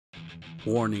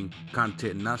Warning,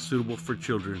 content not suitable for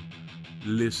children.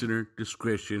 Listener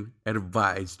discretion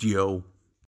advised, yo.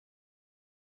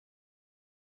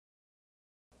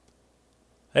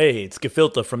 Hey, it's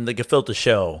Gefilta from The Gefilta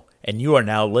Show, and you are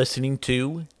now listening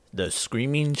to The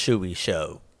Screaming Chewy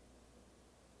Show.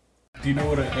 Do you know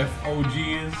what a FOG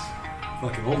is?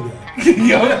 Fucking old guy.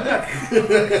 Yo.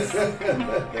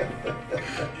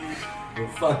 The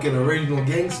fucking original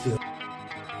gangster.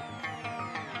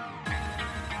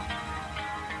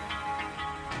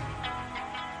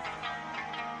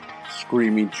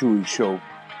 Screaming Chewy Show,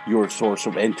 your source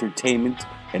of entertainment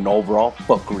and overall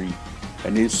fuckery.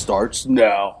 And it starts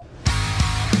now.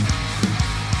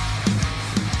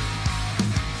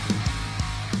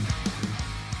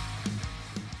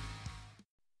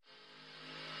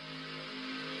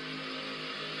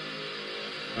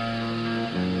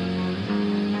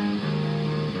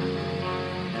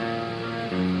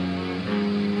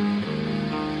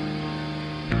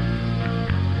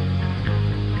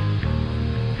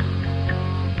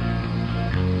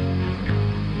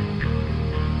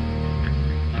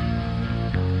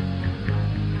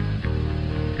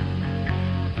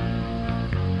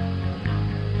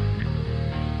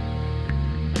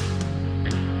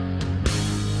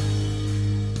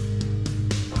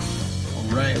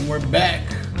 Alright, and we're back.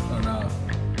 On,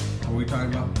 what are we talking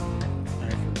about? I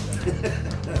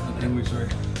think we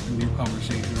started a new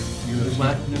conversation.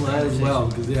 Might as well,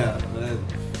 because I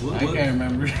can't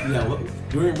remember.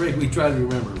 During break we tried to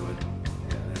remember, but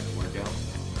that didn't work out.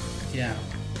 Yeah.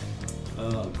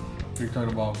 You're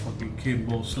talking about fucking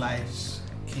Kimbo Slice.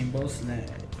 Kimbo Slice.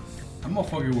 That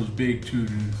motherfucker was big too,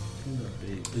 dude. He was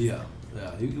big. Yeah,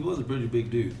 he was a pretty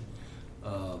big dude.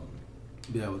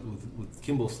 With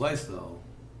Kimbo Slice though,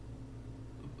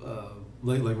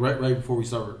 like right before we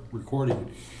started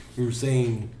recording, we were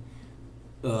saying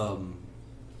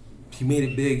he made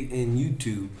it big in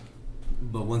YouTube,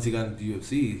 but once he got into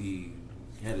UFC, he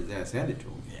had his ass handed to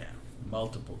him. Yeah,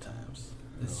 multiple times.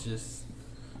 It's just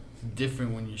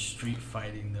different when you're street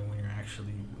fighting than when you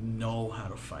actually know how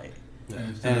to fight.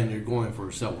 Yeah. And you're going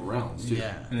for several rounds too.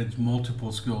 Yeah. And it's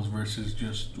multiple skills versus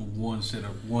just one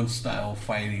style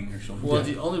fighting or something. Well,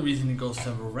 the only reason it goes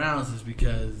several rounds is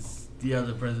because the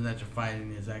other person that you're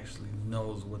fighting is actually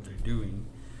knows what they're doing.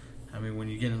 I mean, when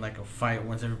you get in like a fight,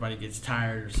 once everybody gets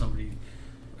tired or somebody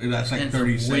that's like ends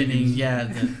 30 up seconds.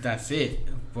 winning, that's it.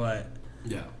 But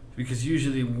Yeah. because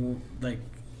usually like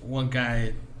one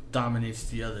guy dominates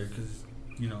the other because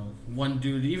one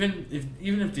dude, even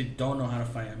if they don't know how to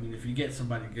fight, I mean, if you get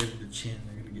somebody good in the chin,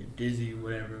 they're gonna get dizzy,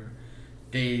 whatever,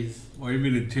 dazed, or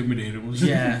even intimidate them.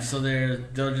 yeah, so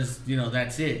they'll just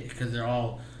that's it because they're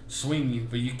all swinging,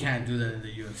 but you can't do that in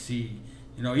the UFC.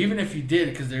 Even if you did,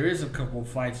 because there is a couple of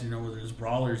fights, where there's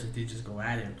brawlers that they just go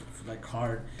at it like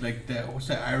hard. Like that, what's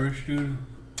that Irish dude?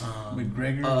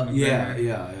 McGregor.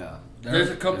 Yeah. There's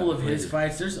a couple of his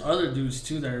fights. There's other dudes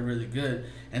too that are really good,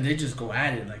 and they just go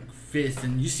at it like fists,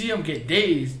 and you see them get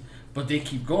dazed, but they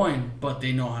keep going. But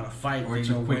they know how to fight. Or they it's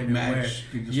know a quick when match.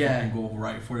 Where. They just fucking go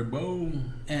right for it.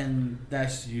 Boom. And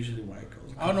that's usually why it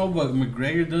goes. I don't know, but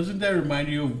McGregor, doesn't that remind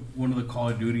you of one of the Call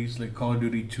of Duties, like Call of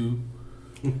Duty 2?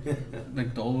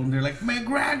 Like the old one, they're like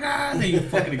McGregor, they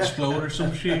fucking explode or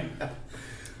some shit.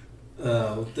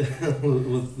 What the hell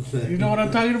was that? You know what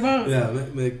I'm talking about? Yeah,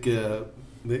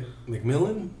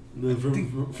 McMillan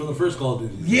from the first Call of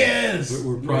Duty. Yes.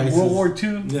 Where Price World War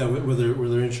II. Yeah, where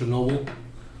they're in Chernobyl.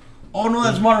 Oh no,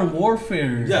 that's Modern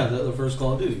Warfare. Yeah, the first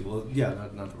Call of Duty. Well, yeah,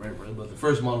 not the right one, but the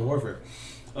first Modern Warfare.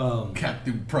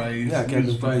 Captain Price. Yeah,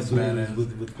 Captain Price with badass.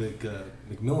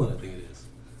 McMillan, I think it is.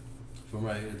 From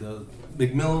right,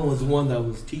 McMillan was the one that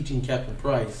was teaching Captain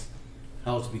Price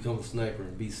how to become a sniper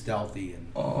and be stealthy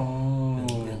and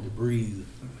to breathe.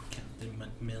 Captain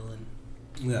McMillan.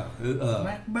 Yeah,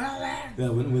 McMillan. yeah.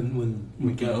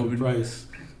 When Captain Price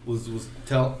was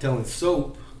telling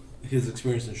Soap his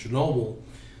experience in Chernobyl,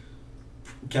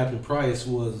 Captain Price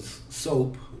was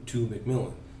Soap to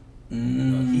McMillan.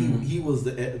 He was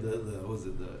the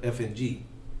FNG.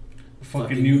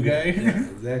 Fucking new guy. Yeah,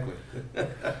 exactly.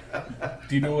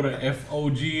 Do you know what a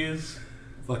FOG is?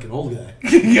 Fucking old guy.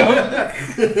 Yo.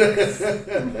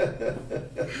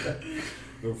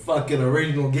 Or fucking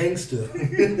original gangster.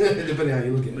 Depending how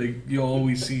you look at it. Like you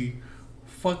always see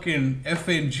fucking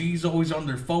FNGs always on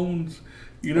their phones,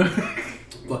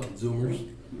 Fucking Zoomers.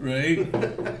 Right?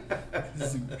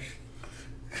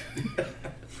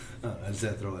 I just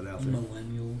had to throw it out there.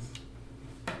 Millennials.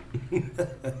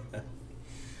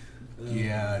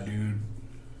 Yeah, dude.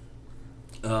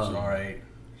 It's alright.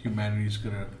 Humanity's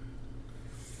gonna.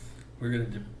 We're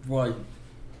gonna. Well,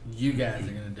 you guys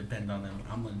are gonna depend on them.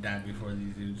 I'm gonna die before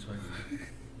these dudes fucking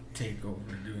take over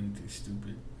and do anything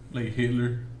stupid. Like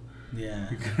Hitler. Yeah,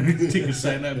 Take a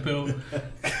cyanide pill.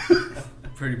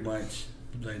 pretty much.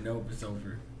 Like, nope, it's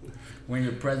over. When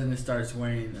your president starts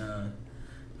wearing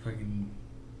fucking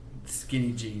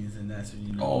skinny jeans, and that's when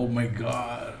you know. Oh my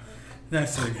god.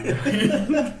 That's what you know.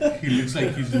 He looks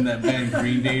like he's in that band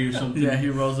Green Day or something. Yeah, he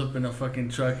rolls up in a fucking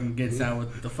truck and gets out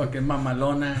with the fucking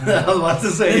mamalona. I was about to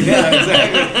say, yeah,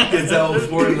 exactly. Gets out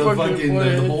sporting the fucking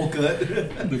the bowl cut.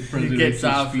 The He gets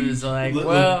off and is like,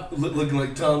 looking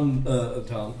like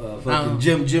fucking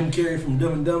Jim Carrey from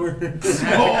Dumb and Dumber.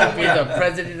 I'll be the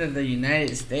president of the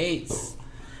United States.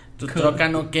 Tu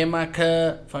troca no quema,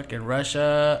 fucking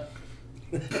Russia.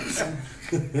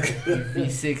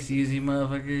 V6 easy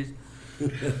motherfuckers.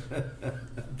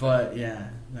 But yeah,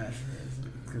 that's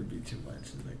gonna be too much.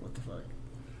 It's like, what the fuck?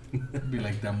 It'd be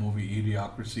like that movie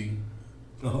Idiocracy.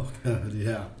 Oh god,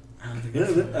 yeah. I don't think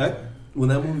it's When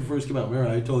that movie first came out, remember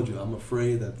I told you I'm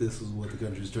afraid that this is what the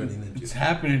country's turning into. It's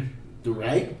happening.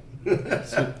 Right?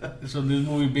 So this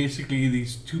movie, basically,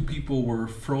 these two people were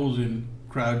frozen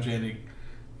cryogenic,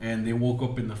 and they woke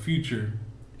up in the future,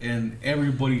 and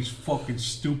everybody's fucking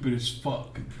stupid as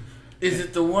fuck. Is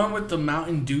it the one with the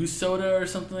Mountain Dew soda or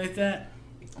something like that?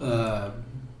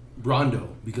 Rondo,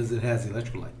 because it has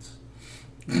electrolytes.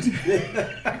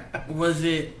 Was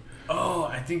it? Oh,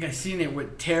 I think I seen it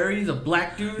with Terry, the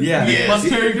black dude. Yeah, Yes.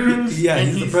 Terry Crews. Yeah, and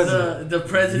he's the president. The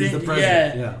president. He's the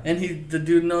president, yeah. And the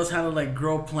dude knows how to like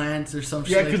grow plants or some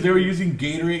shit. Yeah, because they were using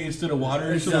Gatorade instead of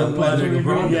water. Instead So of the plants water. were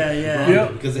growing. Yeah, yeah. Rondo,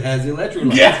 Yep. because it has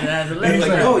electrolytes. Yeah. It has And he's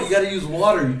like, electrolytes. no, you gotta use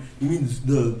water. You mean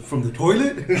from the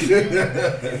toilet?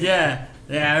 Yeah.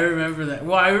 Yeah, I remember that.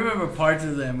 Well, I remember parts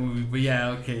of that movie, but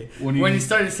yeah, okay. When he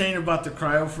started saying about the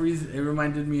cryo freeze, it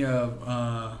reminded me of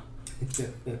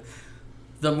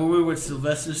the movie with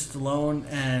Sylvester Stallone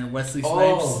and Wesley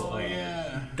Snipes. Oh,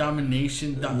 yeah.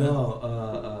 Domination.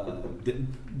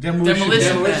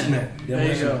 Demolition Man.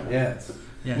 There you go. Yes.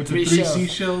 Yeah, With three the 3 shells.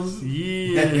 seashells.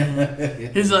 Yeah.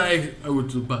 He's like, I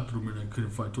went to the bathroom and I couldn't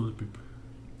find toilet paper.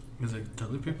 He's like,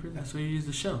 toilet paper? That's why you use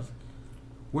the shells.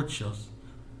 What shells?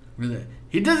 We're like,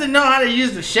 he doesn't know how to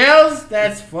use the shells?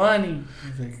 That's funny.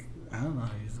 He's like, I don't know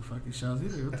how to use the fucking shells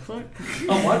either. What the fuck?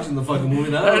 I'm watching the fucking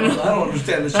movie now. I don't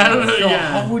understand the shit. I don't know. So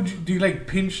Yeah. how would you do? You like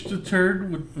pinch the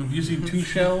turd with using 2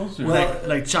 shells? Or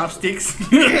Like chopsticks?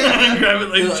 Grab it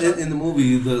like In the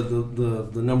movie,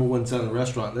 the number one selling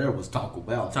restaurant there was Taco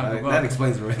Bell. Taco Bell. That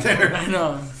explains it right there. I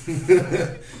know.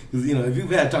 Because if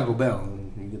you've had Taco Bell,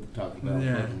 you get the Taco Bell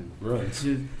Yeah. fucking runs.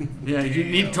 Yeah, you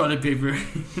need toilet paper.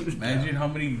 Imagine how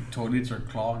many toilets are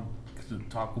clogged because of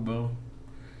Taco Bell.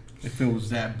 If it was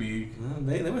that big. Well,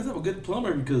 they must have a good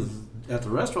plumber because at the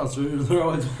restaurants they're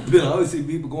always open. I always see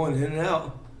people going in and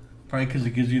out. Probably because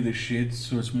it gives you the shits,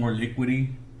 so it's more liquidy.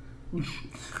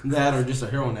 That or just a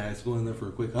heroin addict going there for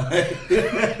a quick high.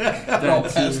 They're all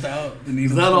passed out.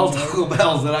 Not all Taco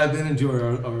Bells that I've been into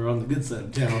are on the good side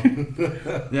of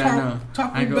town. Yeah, no.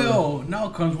 Taco Bell now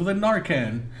comes with a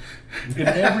Narcan in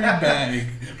every bag.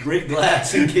 Break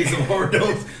glass in case of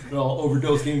overdose. They're all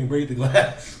overdose, can't even break the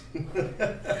glass.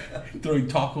 Throwing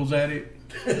tacos at it.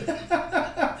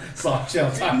 Soft shell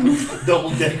tacos, double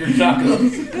decker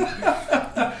tacos.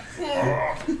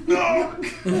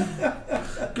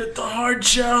 Get the hard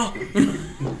shell.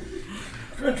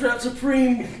 Crunchwrap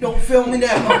Supreme, don't fail me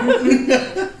now.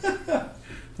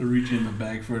 They're reaching in the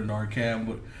bag for a Narcan,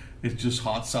 but it's just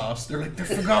hot sauce. They're like, they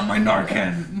forgot my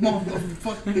Narcan.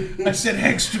 Motherfucker. I said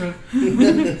extra.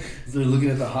 They're looking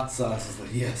at the hot sauce. It's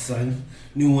like, yes, I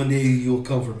knew one day you'll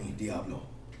come for me, Diablo.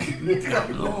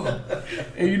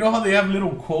 And you know how they have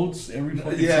little quotes every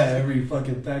fucking every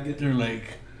fucking packet. They're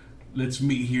like, let's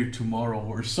meet here tomorrow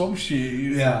or some shit.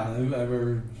 Yeah, I've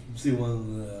ever seen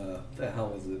one. The hell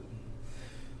was it?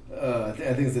 I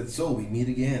think it said, "So we meet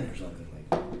again" or something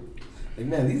like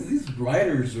man, these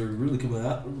writers are really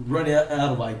running out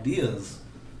of ideas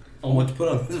on what to put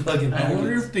on this fucking I packets.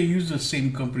 wonder if they use the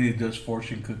same company that does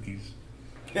fortune cookies.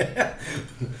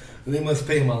 They must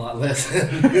pay him a lot less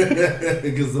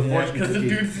because the fortune Because the cookie.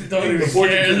 dudes don't even The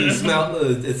fortune share. cookie smell.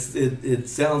 It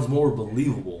sounds more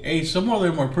believable. Hey, some of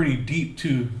them are pretty deep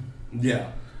too.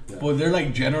 Yeah. But they're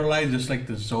like generalized, just like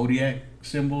the zodiac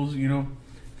symbols, you know?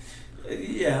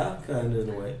 Yeah, kind of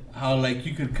in a way. How like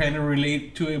you could kind of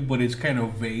relate to it, but it's kind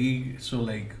of vague, so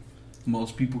like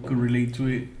most people could relate to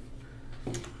it.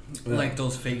 Like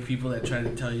those fake people that try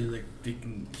to tell you like they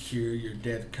can hear your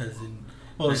dead cousin.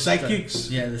 Well, the They start- psychics.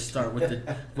 Yeah, they start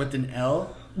with an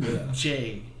L, Yeah.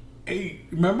 J. Hey,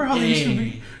 remember how they used to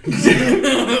be?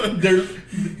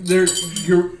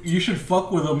 A. You should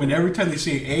fuck with them, and every time they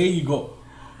say A, you go,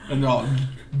 and they're all,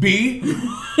 B.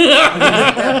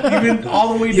 Even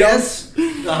all the way down. Yes.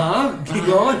 Keep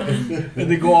going. And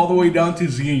they go all the way down to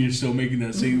Z, and you're still making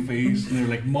that same face. And they're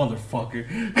like, motherfucker.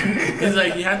 It's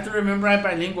like, you have to remember I'm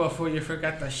bilingual before you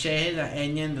forgot the she, the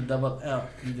ñ, and the double L.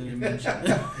 You didn't mention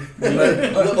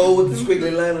The O with the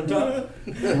squiggly line on top.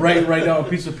 Write down a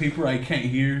piece of paper I can't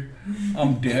hear.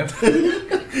 I'm deaf.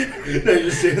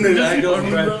 You're sitting there, I go,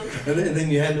 and then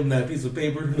you hand them that piece of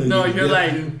paper. No, you're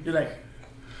like.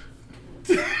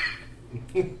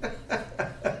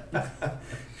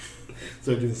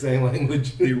 So doing the same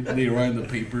language. They write the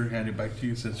paper, hand it back to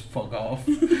you, says fuck off.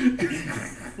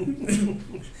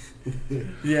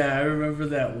 Yeah, I remember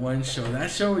that one show.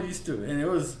 That show used to, and it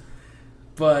was,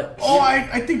 but. Oh,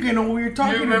 I think I know what you're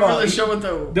talking about. You remember the show with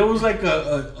the. There was like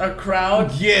a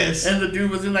crowd? Yes. And the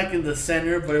dude was in the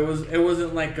center, but it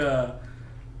wasn't like a.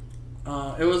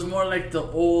 It was more like the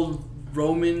old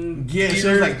Roman. Yes,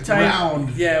 it was like type.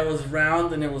 round. Yeah, it was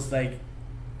round, and it was like,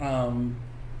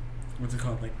 what's it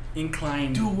called? Like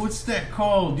inclined. Dude, what's that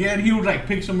called? Yeah, he would like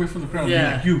pick somebody from the crowd.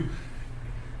 Yeah. And be like,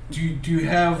 do you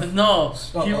have? No,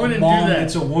 he wouldn't mom, do that.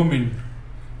 It's a woman.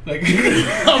 Like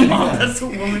a mom, that's a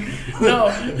woman. No,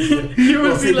 he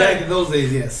would be like. Back in those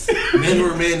days, yes, men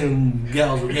were men and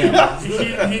gals were gals.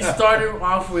 He started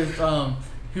off with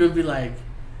he would be like,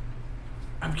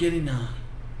 I'm getting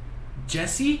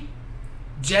Jesse,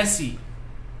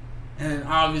 and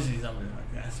obviously somebody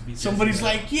like that has to be Jesse, somebody's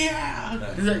right? like,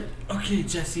 yeah. He's like, okay,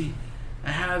 Jesse, I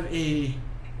have a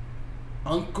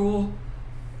uncle.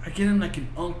 I get him like an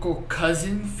uncle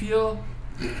cousin feel.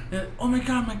 And, oh my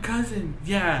god, my cousin.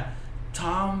 Yeah,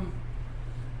 Tom,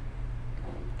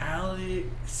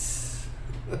 Alex.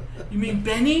 You mean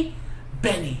Benny?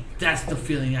 Benny. That's the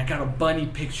feeling. I got a bunny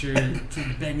picture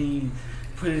to Benny.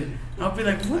 Put it. I'll be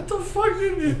like, what the fuck?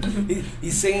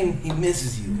 He's saying he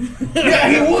misses you. Yeah,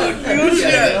 he would.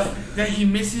 Yeah. That he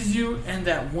misses you, and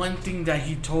that one thing that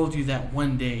he told you that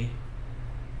one day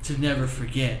to never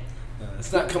forget.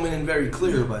 It's not coming in very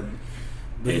clear, but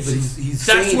he's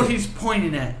that's saying what it. he's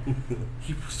pointing at.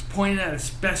 He's pointing at a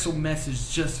special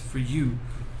message just for you.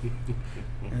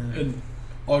 And,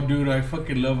 oh, dude, I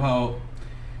fucking love how.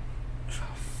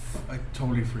 I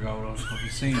totally forgot what I was fucking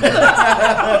saying. But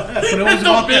it was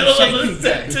about that psychic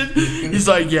guy. He's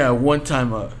like, yeah, one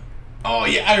time Oh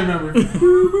yeah, I remember.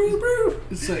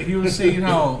 It's like he was saying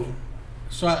how.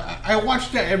 So I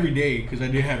watched that every day because I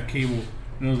didn't have cable,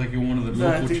 and it was like in one of the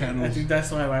local channels. I think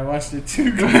that's why I watched it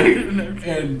too.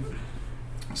 And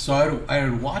so I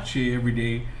would watch it every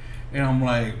day, and I'm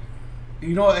like,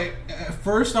 you know, at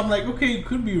first I'm like, okay, it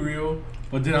could be real,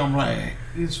 but then I'm like,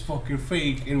 it's fucking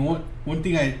fake. And one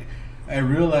thing I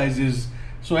realized is,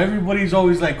 so everybody's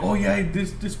always like, oh yeah,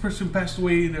 this person passed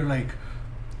away, and they're like,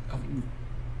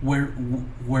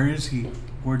 where is he?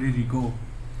 Where did he go?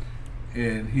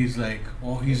 And he's like,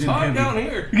 oh, he's in heaven. down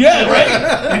here. Yeah,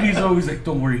 right. And he's always like,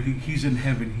 don't worry, he's in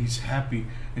heaven. He's happy.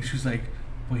 And she's like,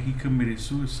 but he committed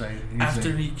suicide. And After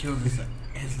like, he killed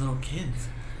his little kids.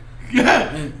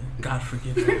 Yeah. And God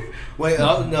forgive him. Wait,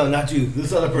 no, not you.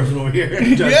 This other person over here.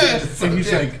 Yeah. And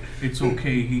he's like, it's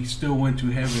okay. He still went to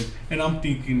heaven. And I'm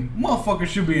thinking, motherfucker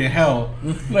should be in hell.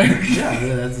 Like, yeah,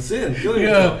 that's a sin.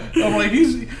 Yeah. I'm like,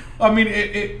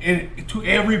 to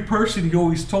every person, he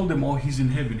always told them, oh, he's in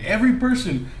heaven. Every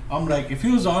person. I'm like, if he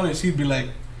was honest, he'd be like,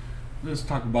 let's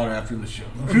talk about it after the show.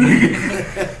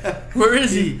 Where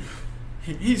is he?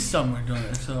 He's somewhere doing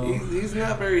it. So he's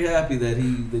not very happy that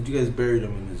you guys buried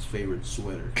him in his favorite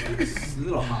sweater. It's a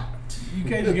little hot. You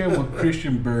guys gave him a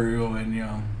Christian burial, and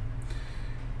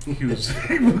he was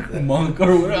a monk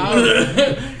or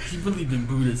whatever. He believed in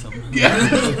Buddhism. Yeah.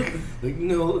 Like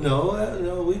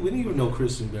no, we didn't even know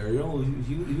Christian burial.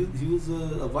 He was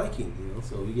a Viking,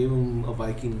 so we gave him a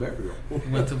Viking burial.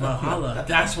 He went to Valhalla.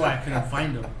 That's why I couldn't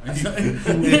find him.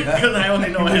 Because I only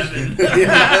know heaven.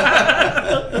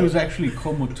 He was actually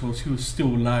comatose. He was still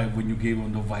alive when you gave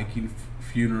him the Viking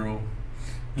funeral.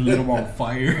 Lit him on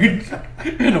fire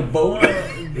in a boat.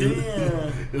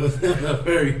 Damn. It was a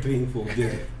very painful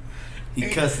death. He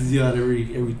cusses you out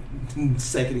every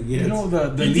second again. You know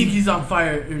you think he's on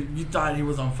fire? You thought he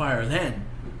was on fire then?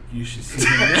 You should see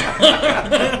him now.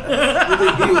 You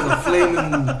think he was a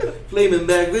flaming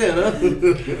back then, huh?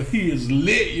 He is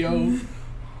lit, yo.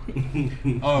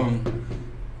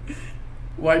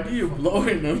 Why do you blow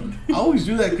in them? I always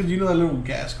do that because you know that little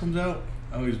gas comes out.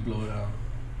 I always blow it out.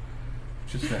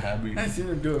 Just a habit. I seen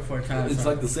him do it 4 times. It's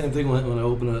like the same thing when I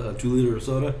open a 2-liter of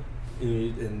soda,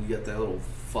 and you get that little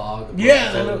fog.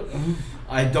 Yeah, that little,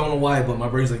 I don't know why, but my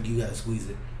brain's like, you gotta squeeze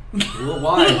it. Well,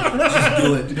 why? Just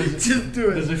do it. Just do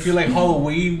it. Does it feel like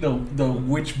Halloween? The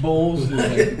witch bowls,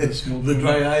 the smoke, the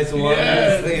dry ice and water.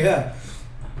 Yeah. Yeah.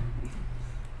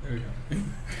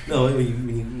 No,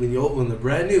 when they're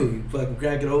brand new, you fucking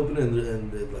crack it open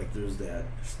and like there's that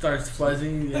Starts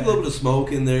fuzzing. like a little bit of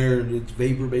smoke in there. And it's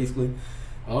vapor basically.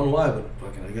 I don't know why, but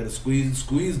fucking I gotta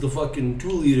squeeze the fucking 2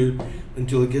 liter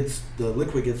until the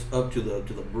liquid gets up to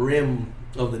the brim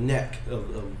of the neck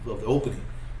of the opening.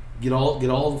 Get all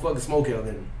the fucking smoke out and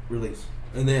then release,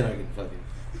 and then I can fucking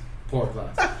pour a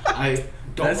glass. I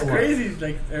don't. That's know crazy. Why.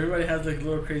 Like everybody has like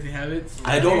little crazy habits.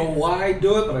 I don't know why I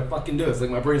do it, but I fucking do it. It's like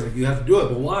my brain's like, you have to do it,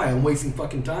 but why? I'm wasting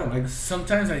fucking time. Like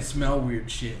sometimes I smell weird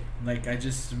shit. Like I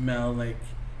just smell like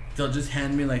they'll just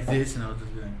hand me like this, and I'll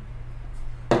just be like.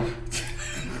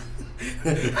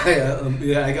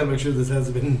 I gotta make sure this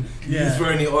hasn't been used for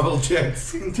any oil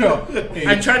checks. So, hey,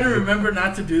 I try to remember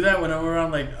not to do that when I'm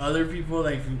around like other people,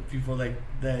 like people like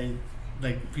that,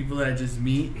 like people that I just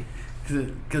meet,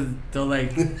 because they'll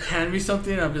like hand me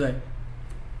something, and I'll be like,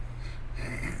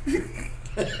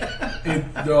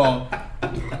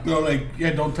 no, like,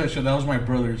 yeah, don't touch it. That was my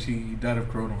brother's. He died of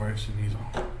coronavirus, and he's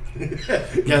all.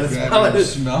 Yeah,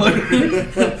 Smell it.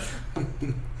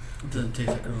 it doesn't taste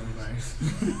like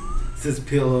coronavirus. It's his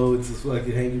pillow, it's his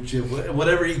fucking handkerchief,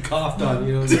 whatever he coughed on,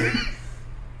 you know. Like,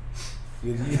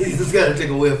 you just gotta take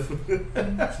a whiff.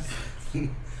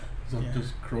 So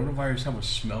does coronavirus have a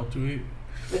smell to it?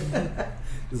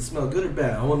 Does it smell good or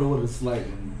bad? I want to know what it's like.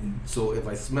 So if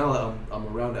I smell it, I'm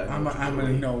around it. I'm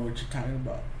gonna know what you're talking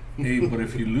about. Hey, but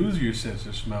if you lose your sense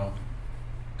of smell,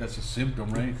 that's a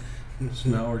symptom, right?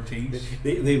 Smell or taste.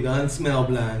 They've gone smell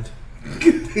blind.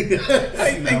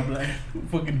 Smell blind.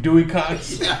 Fucking Dewey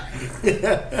Cox. Yeah.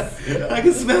 I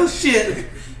can smell shit.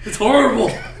 It's horrible.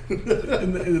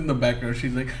 In the background,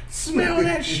 she's like, "Smell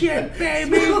that shit,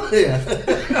 baby."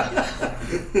 Yeah.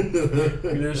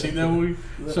 You never seen that movie?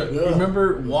 So you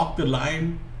remember Walk the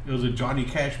Line? It was a Johnny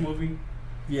Cash movie.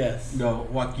 Yes. No,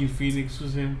 Joaquin Phoenix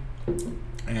was him,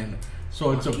 and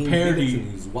so it's Joaquin a parody. Phoenix,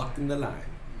 and he's walking the line.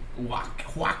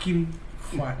 Joaquin,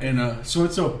 and so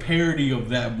it's a parody of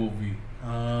that movie.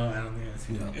 I don't think I've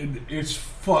seen that. And it's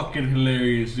fucking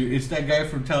hilarious, dude. It's that guy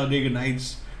from Talladega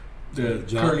Nights, the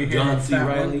curly hair, John C. fat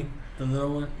Riley. one, the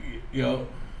little one. Yo,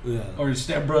 Yeah. or the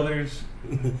Step Brothers.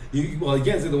 You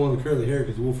can't say the one with curly hair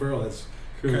because Will Ferrell has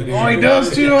curly hair. Oh, he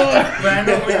does too. But I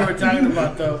know what you were talking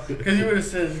about though, because you would have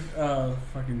said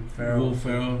fucking Ferrell. Will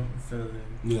Ferrell. Instead of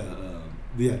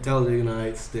Yeah, Talladega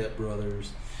Nights, Step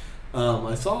Brothers.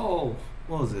 I saw,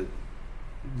 what was it?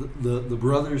 The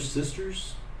brothers,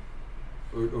 sisters,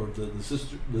 or the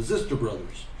sister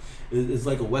brothers. It's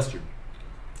like a western.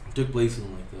 It took place in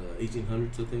like the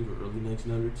 1800s, I think, or early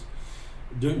 1900s.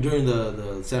 During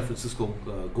the San Francisco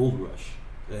gold rush,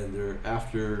 and they're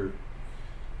after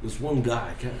this one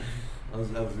guy. I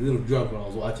was a little drunk when I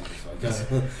was watching this.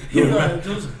 So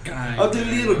those guys. I was a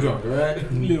little drunk,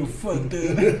 right? Little fucked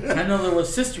up. I know there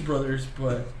was sister brothers,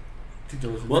 but I think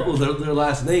there was. Well, their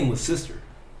last name was Sister.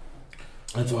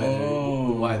 That's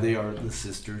Oh. why they are the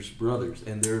sisters brothers,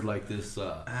 and they're like this.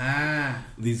 Ah,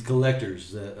 These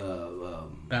collectors that.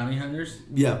 bounty hunters.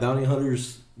 Yeah, bounty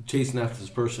hunters chasing after this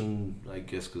person, I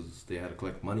guess, because they had to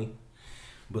collect money.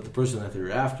 But the person that they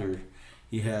were after,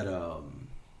 he had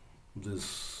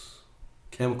this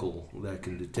chemical that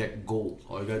can detect gold.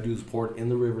 All you gotta do is pour it in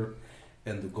the river,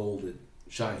 and the gold, it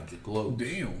shines, it glows.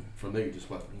 Damn. From there, you just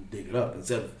fucking dig it up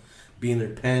instead of being there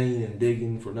panning and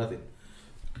digging for nothing.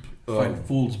 Find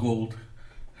fool's gold.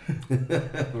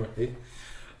 Right.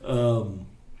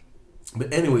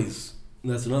 But anyways,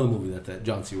 that's another movie that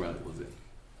John C. Riley was in.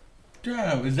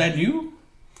 Damn, is that new?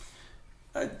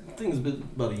 I think it's been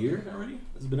about a year already.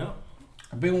 It's been out.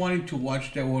 I've been wanting to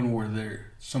watch that one where they're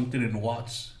something in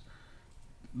Watts.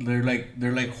 They're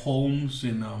like Holmes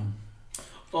and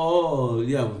Oh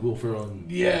yeah, with Will Ferrell. And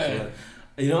Yeah.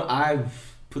 You know,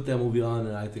 I've put that movie on,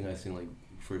 and I think I've seen like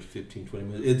first 15-20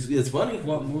 minutes. It's funny.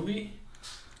 What movie?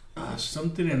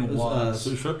 something in Watts.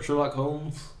 So Sherlock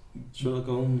Holmes.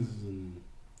 And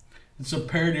It's a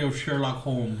parody of Sherlock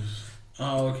Holmes.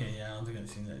 Oh, okay. Yeah, I don't think I've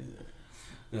seen that either.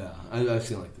 yeah, I've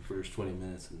seen like the first 20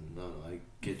 minutes, and I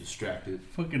get distracted.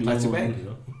 Fucking Lights love are back, it.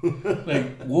 you know.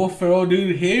 Like Will Ferrell,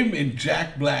 dude, him and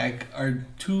Jack Black are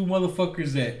two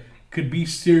motherfuckers that could be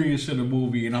serious in a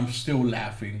movie, and I'm still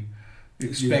laughing,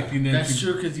 expecting them. That's to...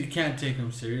 true because you can't take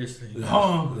them seriously.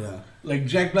 Yeah. Like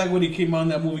Jack Black when he came out in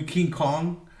that movie King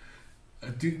Kong,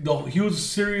 dude, he was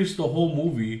serious the whole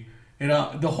movie, and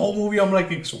the whole movie I'm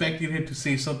like expecting him to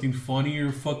say something funny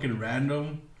or fucking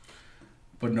random.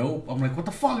 But nope, I'm like, what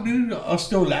the fuck, dude? I'm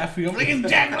still laughing. I'm like, it's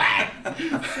Jack Black.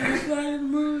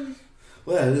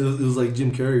 Well, it was like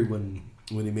Jim Carrey when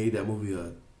he made that movie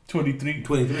 23.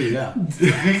 23, yeah.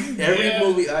 Every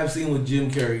movie I've seen with Jim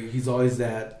Carrey, he's always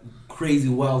that crazy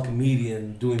wild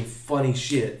comedian doing funny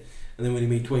shit. And then when he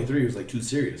made 23, he was like too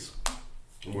serious.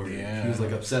 Where Yeah. he was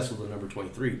like obsessed with the number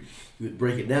 23. He would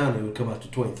break it down and it would come out to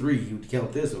 23. He would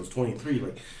count this, it was 23.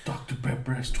 Like Dr.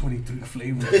 Pepper has 23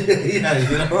 flavors. yeah,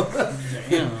 you know.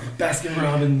 Damn. Baskin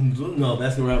Robbins. No,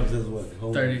 Baskin Robbins has what?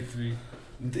 Hold on. 33.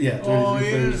 Yeah, 33 Oh,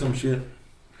 flavors, yeah. some shit.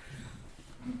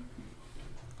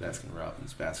 Baskin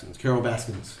Robbins, Baskins, Carol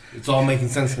Baskins. It's all making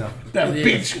sense now. That Yeah.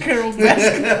 bitch Carol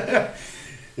Baskin.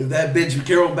 If that bitch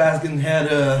Carol Baskin had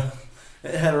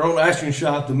her own ice cream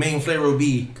shop, the main flavor would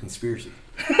be conspiracy.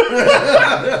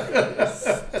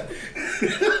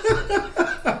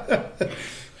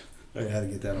 I had to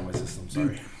get that on my system.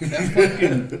 Sorry.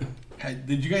 That fucking.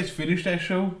 Did you guys finish that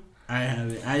show? I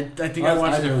haven't. I think I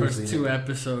watched the never first seen 2 it.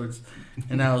 episodes,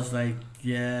 and I was like,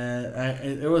 yeah.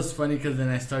 It was funny because then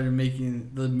I started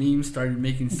making the memes started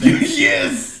making sense.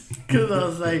 Yes. Because I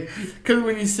was like, because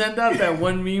when you send out that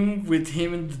one meme with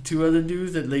him and the 2 other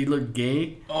dudes that they look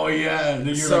gay. Oh yeah. Then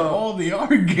you're So- like, oh, they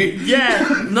are gay.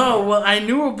 Yeah, no. Well, I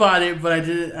knew about it, but I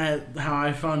didn't. How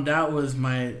I found out was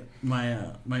my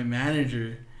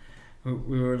manager.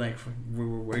 We were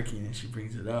working, and she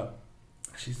brings it up.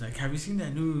 She's like, "Have you seen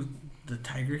that new the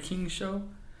Tiger King show?"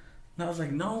 And I was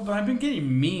like, "No, but I've been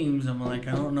getting memes." I'm like,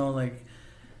 "I don't know, like,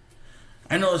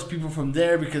 I know it's people from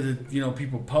there because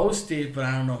people post it, but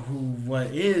I don't know what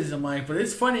is." I'm like, "But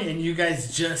it's funny." And you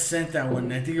guys just sent that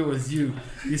one. I think it was you.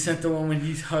 You sent the one when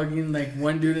he's hugging like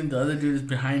one dude and the other dude is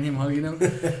behind him hugging him.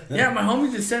 Yeah, my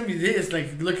homie just sent me this,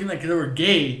 like looking like they were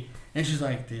gay, and she's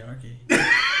like, "They are gay."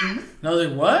 And I was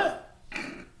like, "What?"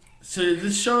 So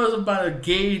this show is about a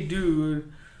gay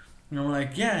dude, and I'm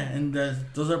like, "Yeah," and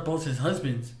those are both his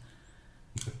husbands.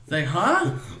 Like,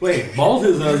 huh? Wait, both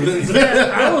his husbands?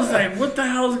 Yeah, I was like, what the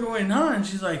hell is going on? And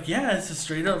she's like, yeah, it's a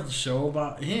straight up show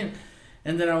about him.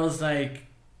 And then I was like,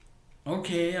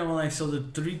 okay. I'm like, so the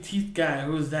 3 teeth guy,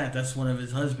 who is that? That's one of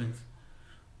his husbands.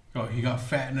 Oh, he got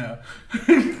fat now.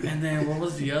 And then what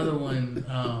was the other one?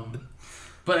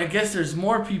 But I guess there's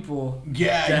more people.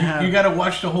 Yeah, you gotta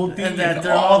watch the whole thing, and that and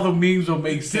they're all all- the memes will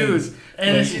make sense. Dude,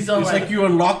 and then she's all it's like, like you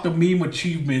unlock the meme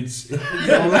achievements. You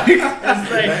know, like,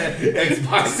 it's like,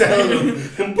 Xbox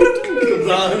sound comes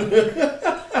on.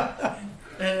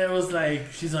 and it was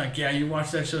like, she's like, yeah, you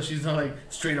watch that show. She's not like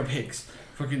straight up Hicks,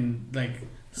 fucking like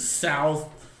South.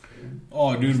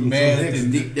 oh, dude, Some meth hicks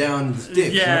and deep down in the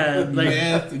sticks. Yeah, huh? like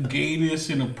meth, gayness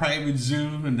in a private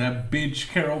zoo, and that bitch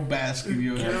Carol Baskin.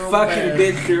 Yo. Carol Fucking Baskin.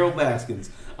 bitch Carol Baskins.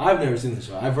 I've never seen the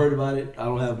show. I've heard about it. I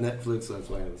don't have Netflix, so that's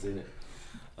why I haven't seen it.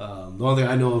 The only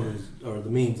thing I know of are the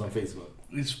memes on Facebook.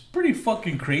 It's pretty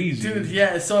fucking crazy, dude,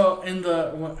 yeah. So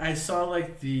when I saw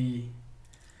like so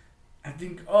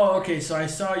I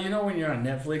saw, when you're on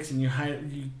Netflix and you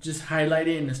just highlight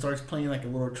it and it starts playing like a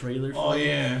little trailer. Oh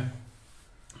yeah.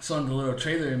 So in the little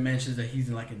trailer, it mentions that he's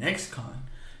like an ex-con,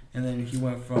 and then he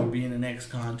went from being an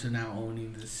ex-con to now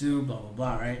owning the zoo, blah blah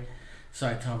blah, right? So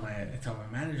I tell my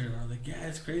manager, and I was like, yeah,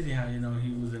 it's crazy how he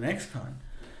was an ex-con.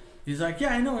 He's like,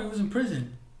 yeah, I know, he was in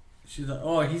prison. She's like,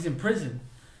 oh, he's in prison.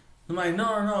 I'm like,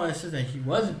 no, it says that he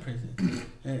was in prison.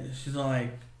 And she's all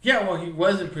like, yeah, well, he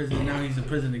was in prison, and now he's in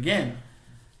prison again.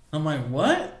 I'm like,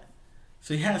 what?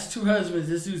 So he has 2 husbands.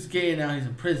 This dude's gay, and now he's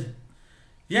in prison.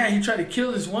 Yeah, he tried to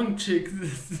kill this one chick.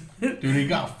 Dude, he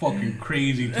got fucking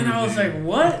crazy. And I was like,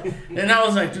 what? And I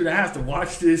was like, dude, I have to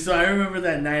watch this. So I remember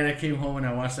that night I came home and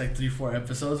I watched like 3-4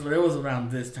 episodes, but it was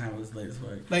around this time. It was late as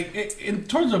fuck. like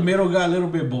towards the middle got a little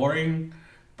bit boring,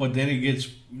 but then it gets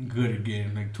good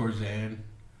again, like towards the end.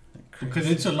 Because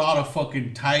it's a lot of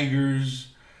fucking tigers,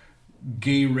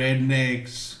 gay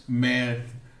rednecks,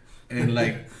 meth, and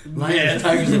like Lions,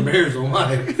 tigers, and bears. Oh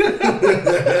my!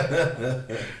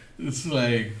 it's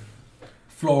like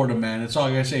Florida, man. That's all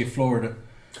I gotta say, Florida.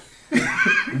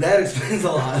 That explains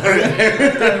a lot. I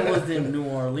thought it was in New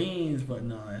Orleans, but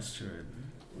no, that's true.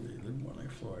 They look more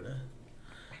like Florida.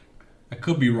 I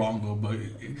could be wrong though,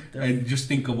 but I just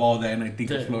think of all that and I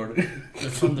think of Florida. They're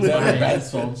from the Bad bayou.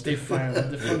 salts. They're from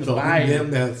the So bayou.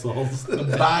 them bad salts.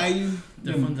 The bayou,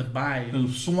 They're from the bayou.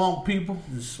 the swamp people.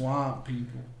 The swamp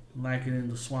people. Like it in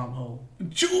the swamp hole.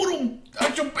 Shoot them!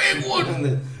 That's a big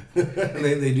one. And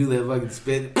they do that fucking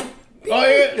spit. Oh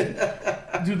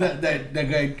yeah, dude, that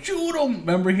guy shoot him.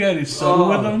 Remember he had his son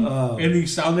with him, and he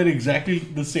sounded exactly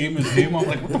the same as him. I'm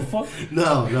like, what the fuck?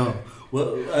 No.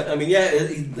 Well, I mean, yeah,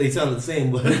 they sound the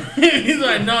same, but He's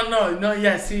like, no,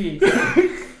 yeah, see.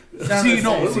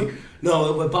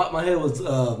 no, what popped my head was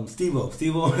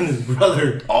Steve-O and his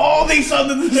brother. Oh, they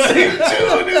sounded the same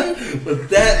too, dude. But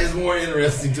that is more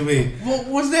interesting to me. What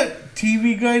was that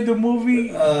TV guy in the movie?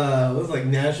 It was like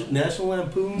National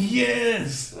Lampoon.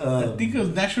 Yes, I think it was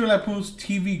National Lampoon's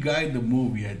TV Guide, the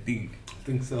movie. I think I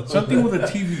think so. something with a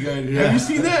TV guide. Yeah. Have you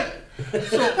seen that?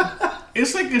 So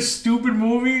it's like a stupid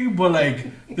movie, but like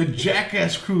the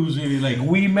Jackass crew's in it, like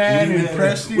Wee Man and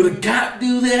Preston. Would a cop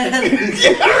do that?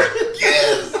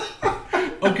 Yes.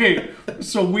 Okay,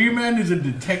 so Wee Man is a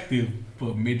detective,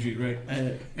 but midget, right?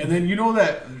 And then you know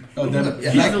that that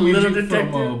He's black a little midget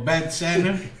from detective. Bad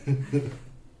Santa. Remember?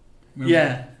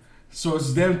 Yeah. So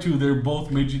it's them two. They're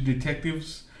both midget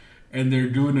detectives, and they're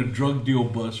doing a drug deal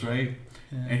bust, right?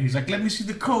 Yeah. And he's like, "Let me see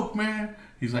the coke, man."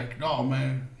 He's like, "No,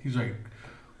 man." He's like,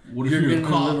 "What if You're you're getting a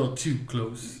a cop?" little too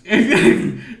close.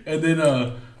 And then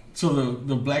so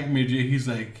the black midget, he's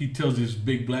like, he tells this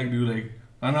big black dude, like,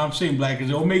 and I'm saying black because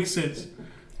it'll make sense,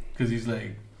 because he's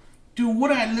like, "Dude, what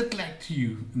do I look like to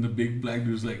you?" And the big black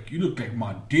dude's like, "You look like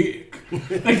my dick."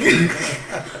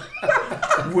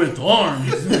 With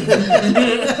arms.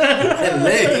 And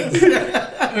legs.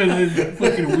 And then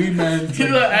fucking Wee Man's You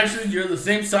know, like, actually, you're the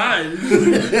same size.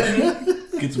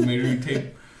 gets a measuring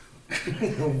tape.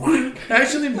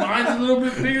 Actually, mine's a little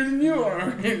bit bigger than you are.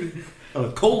 On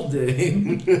a cold day.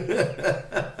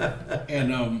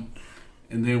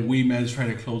 And then Wee Man's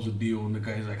trying to close the deal, and the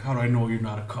guy's like, "How do I know you're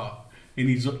not a cop?" And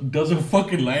he does a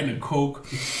fucking line of coke.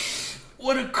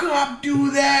 "Would a cop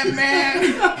do that,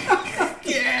 man?"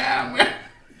 Yeah, man.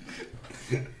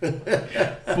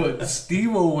 But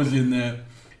Steve-O was in that,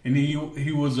 and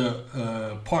he was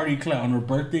a party clown or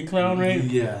birthday clown, right?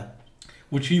 Yeah.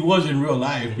 Which he was in real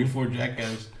life before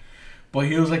Jackass. But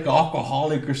he was like an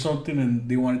alcoholic or something, and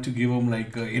they wanted to give him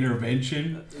like an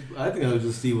intervention. I think I was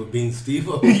just Steve being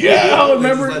Steve-O. Yeah, I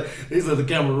remember. They just let the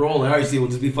camera roll. All right, Steve will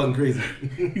just be fucking crazy.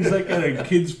 He's like at a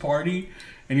kid's party,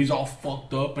 and he's all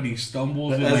fucked up, and he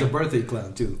stumbles. And As like, a birthday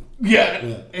clown, too. yeah,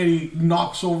 Yeah. and he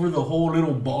knocks over the whole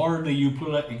little bar that you put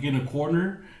like in a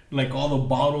corner, like all the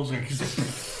bottles, like he's like,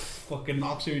 fucking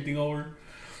knocks everything over.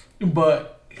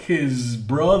 But his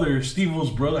brother, Steve-O's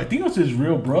brother, I think it was his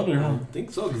real brother, huh? I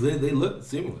think so, because they look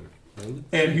similar.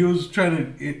 And he was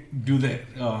trying to do that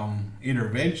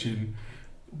intervention,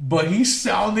 but he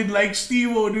sounded like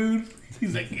Steve-O, dude.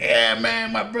 He's like, "Yeah,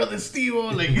 man, my brother Steve-O."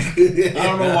 Like, I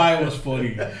don't know why it was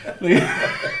funny. Like,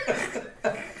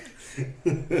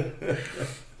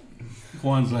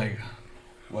 Juan's like,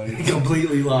 "Why?"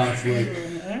 Completely lost. Like,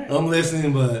 I'm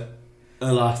listening, but I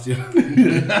lost you.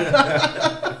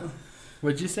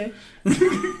 What'd you say?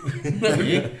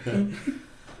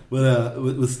 But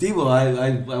with Steve-O,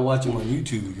 I watch him on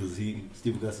YouTube because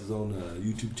Steve-O got his own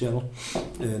YouTube channel,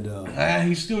 and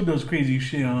he still does crazy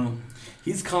shit.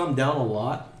 he's calmed down a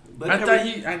lot. But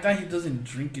I thought he doesn't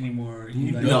drink anymore.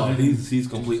 He's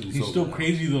completely He's sober still now.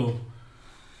 crazy though.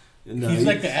 No, he's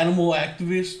like an animal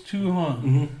activist too, huh?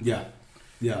 Yeah.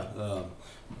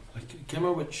 I can't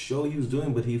remember what show he was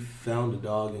doing, but he found a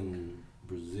dog in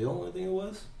Brazil, I think it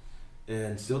was,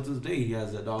 and still to this day he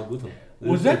has that dog with him.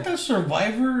 Was that the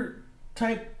Survivor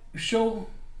type show?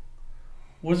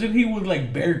 Wasn't he with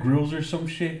like Bear Grylls or some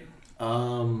shit?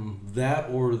 That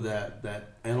or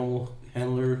that animal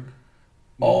handler,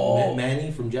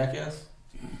 Manny from Jackass.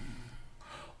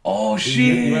 Oh shit!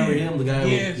 You remember him, the guy?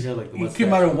 Yes. He had like the He mustache.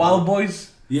 came out of Wild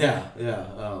Boys. Yeah.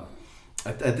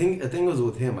 I think it was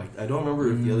with him. I don't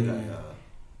remember if the other guy,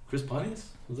 Chris Pontius,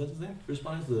 was that his name? Chris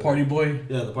Pontius, the Party Boy.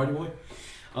 Yeah, the party boy.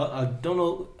 I don't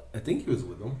know. I think he was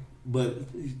with him, but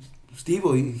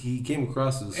Steve-O, he came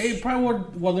across as Probably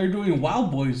while they're doing Wild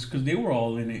Boys, because they were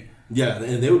all in it. Yeah,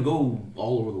 and they would go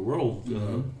all over the world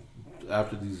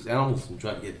after these animals and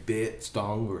try to get bit,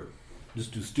 stung, or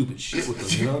just do stupid shit with them.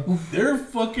 You know, They're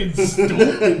fucking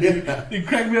stupid. Dude. They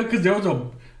cracked me up because there was a.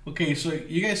 Okay, so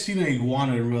you guys seen an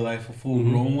iguana in real life, a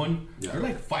full-grown one? Yeah. They're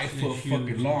like 5 foot huge.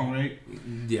 fucking long, right?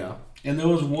 yeah. And there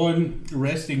was one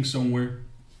resting somewhere,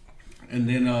 and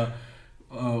then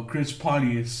Chris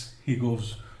Pontius, he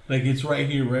goes, like, it's right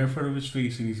here, right in front of his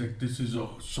face, and he's like, "This is a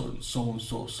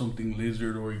so something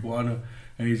lizard or iguana,"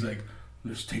 and he's like,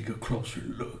 "Let's take a closer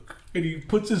look." And he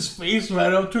puts his face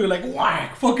right up to it, like,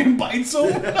 whack, fucking bites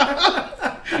him.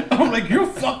 I'm like, "You're a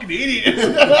fucking idiot."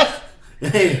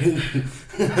 Hey,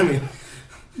 I mean,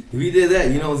 if you did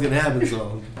that, you know what's gonna happen.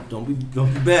 So don't be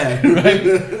bad. Right?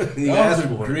 You That asked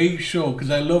was a for it. great show because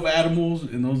I love animals,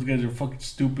 and those guys are fucking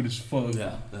stupid as fuck.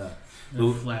 Yeah.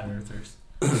 They're flat earthers.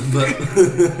 But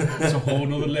It's a whole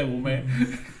nother level, man.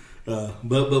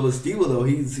 but with Steve-O though,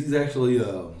 he's actually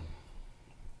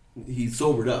he's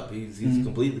sobered up. He's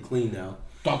completely clean now.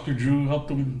 Dr. Drew helped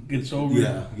him get sober.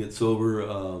 Yeah, get sober.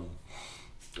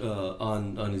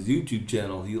 On his YouTube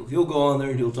channel, he'll go on there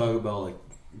and he'll talk about like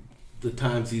the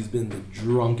times he's been the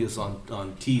drunkest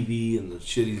on TV and the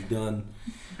shit he's done.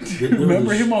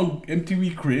 Remember him on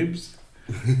MTV Cribs?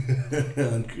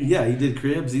 Yeah, he did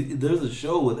Cribs. There's a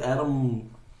show with Adam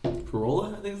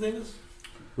Carolla, I think his name is.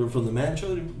 from the Man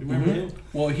Show. Do you remember him?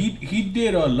 Well, he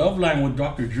did a Love Line with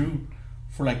Dr. Drew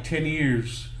for like 10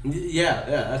 years. Yeah,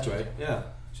 that's right. Yeah,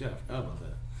 I forgot about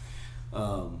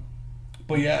that.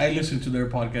 But yeah, I listened to their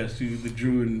podcast too. The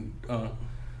Drew and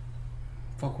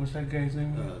what's that guy's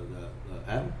name?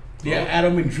 Adam. Yeah,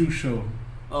 Adam and Drew show.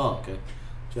 Oh, okay.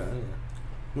 Yeah,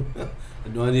 I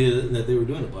had no idea that they were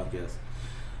doing a podcast.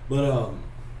 But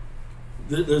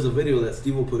there's a video that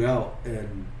Steve put out,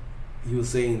 and he was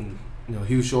saying,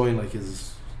 he was showing like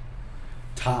his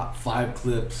top 5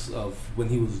 clips of when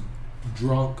he was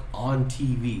drunk on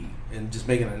TV and just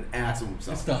making an ass of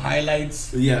himself. That's the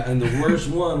highlights. Yeah, and the worst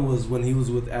one was when he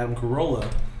was with Adam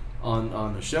Carolla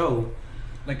on the show.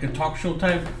 Like a talk show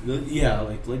type? Yeah,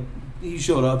 like he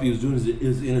showed up, he was doing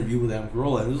his interview with Adam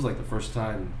Carolla, and it was like the first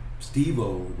time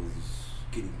Steve-O was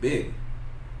getting big.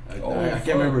 I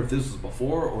can't remember if this was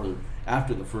before or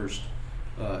after the first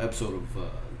episode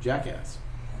of Jackass.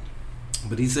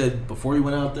 But he said before he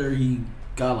went out there, he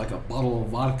got like a bottle of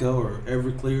vodka or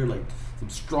Everclear, like some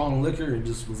strong liquor, and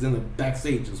just was in the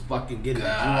backstage just fucking getting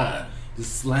drunk,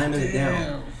 just slamming it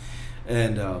down.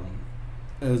 And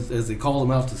as they called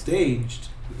him out to stage,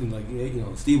 and like,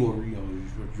 Steve,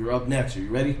 you're up next. Are you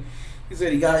ready? He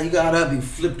said he got up, he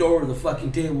flipped over the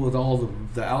fucking table with all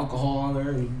the alcohol on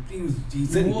there, and he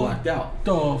said he blacked out.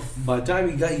 By the time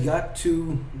he got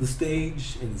to the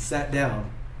stage and sat down,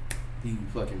 he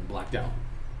fucking blacked out.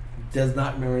 He does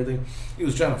not remember anything. He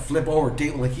was trying to flip over a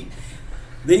table like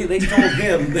they told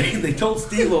him they told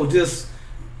Steve-O, just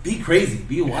be crazy,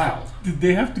 be wild. Did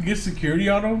they have to get security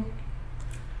on him?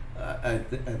 I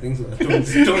think so.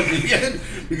 Towards the end,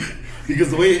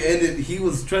 because the way it ended, he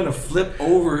was trying to flip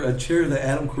over a chair that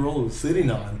Adam Carolla was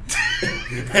sitting on,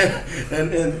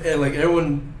 and like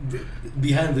everyone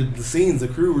behind the scenes, the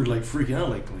crew were like freaking out,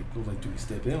 like do we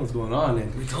step in? What's going on?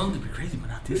 And we told him to be crazy, but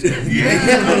not this.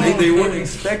 They weren't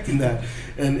expecting that.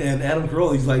 And Adam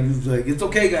Carolla, he's like, it's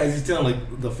okay, guys. He's telling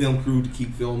like the film crew to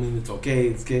keep filming. It's okay.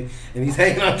 And he's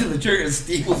hanging onto the chair, and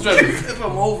Steve was trying to flip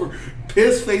him over,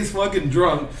 piss face, fucking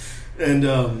drunk. And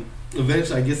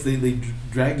eventually, I guess they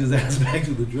dragged his ass back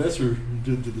to the dresser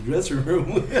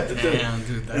room. Damn,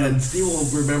 dude. And Steve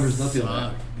remembers nothing of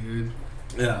that, dude.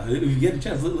 Yeah, if you get a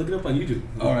chance, look it up on YouTube.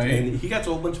 All right. And he got a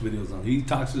whole bunch of videos on it. He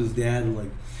talks to his dad, and like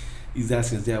he's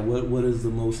asking his dad, what is the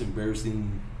most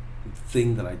embarrassing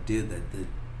thing that I did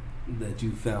that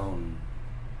you found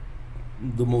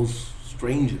the most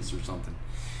strangest or something?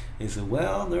 And he said,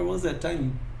 well, there was that time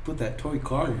you put that toy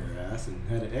car in your ass and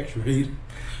had it x-rayed.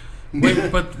 Wait,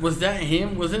 but was that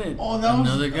him? Wasn't it? Oh, that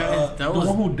another was guy. That was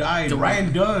the one who died,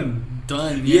 Ryan Dunn.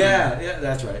 Yeah,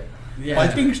 that's right. Yeah, well, I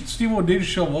think Steve-O did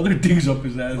shove other things up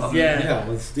his ass. Yeah,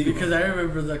 with Steve. Because I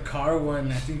remember the car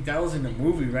one. I think that was in the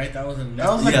movie, right? That was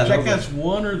like Jackass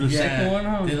 1 or the second one,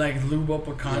 huh? They like lube up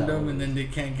a condom and then they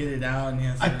can't get it out.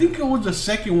 And I think it was the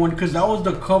second one because that was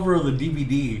the cover of the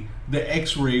DVD, the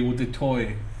X-ray with the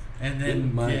toy. And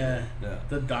then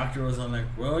the doctor was on like,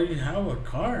 well, you have a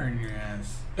car in your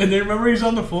ass. And then remember he's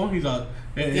on the phone. He's like,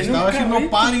 estaba haciendo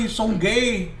party, son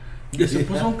gay. Se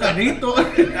puso un carrito.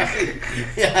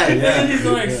 And then he's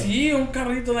like, sí, un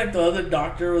carrito. Like the other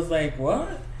doctor was like,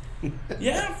 what?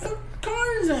 Yeah, fuck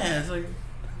car's ass. Like,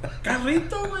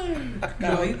 carrito, man.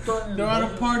 Carrito. They're at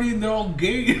a party and they're all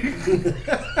gay.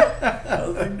 I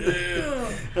was like,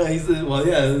 damn. He said, well,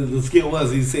 yeah, the skill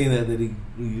was he's saying that he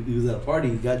was at a party,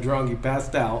 he got drunk, he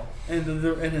passed out. And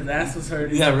his ass was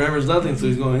hurting. Yeah, remembers nothing, so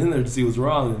he's going in there to see what's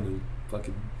wrong, and the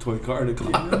fucking toy car to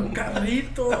come out.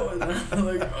 Carrito. And I'm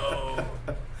like, oh.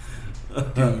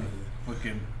 Dude,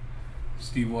 fucking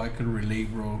Steve-O, I could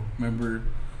relate, bro. Remember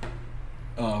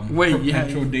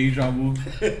perpetual deja vu?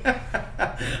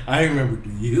 I remember, do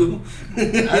you?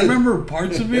 I remember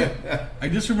parts of it. I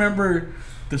just remember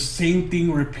the same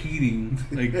thing repeating.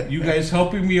 Like, you guys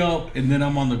helping me up, and then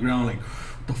I'm on the ground like,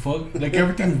 what the fuck? Like,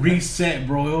 everything reset,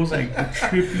 bro. It was like the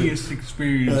trippiest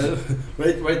experience.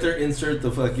 Right there, insert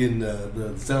the fucking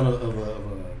the sound of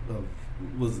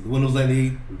was it the Windows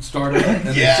 98 startup and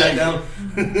then shut down.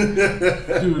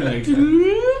 Dude, like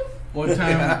one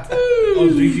time I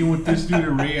was drinking with this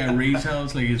dude at Ray's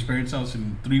house, like his parents' house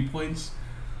in 3 Points.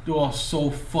 Dude, I was so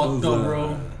fucked up,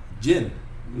 bro. Gin.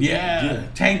 Yeah,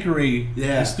 Funkery.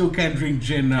 Yeah, I still can't drink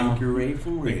gin now. Funkery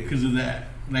from Ray because of that.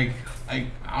 Like, I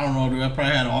don't know, dude. I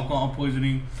probably had alcohol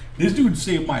poisoning. This dude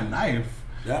saved my life.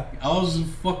 Yeah, I was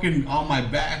fucking on my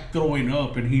back throwing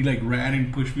up, and he like ran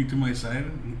and pushed me to my side.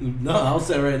 No, I was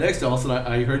sitting right next to him. All of a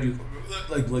sudden, I heard you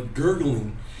like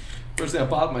gurgling. First thing that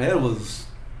popped in my head was,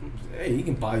 hey, he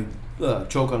can probably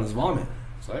choke on his vomit.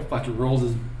 So I fucking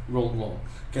well,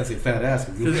 can't say fat ass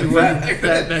because he was fat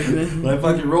back then. But I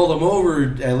fucking rolled him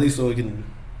over at least so he can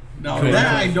Now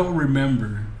that I don't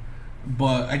remember,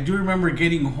 but I do remember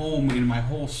getting home and my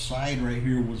whole side right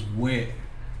here was wet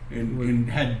and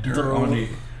had dirt on it.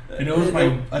 And it was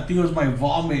I think it was my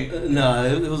vomit. No,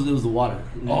 it was the water.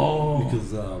 Oh.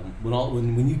 Because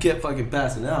when you kept fucking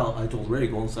passing out, I told Ray to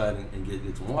go inside and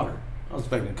get some water. I was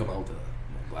expecting to come out with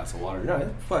a glass of water. No,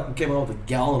 it fucking came out with a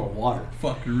gallon of water.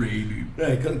 Fucking Ray, dude. Yeah,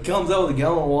 it comes out with a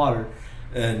gallon of water,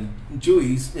 and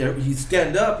Chewy, he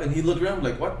stand up and he looked around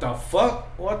like, what the fuck?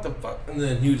 And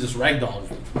then he was just ragdolled.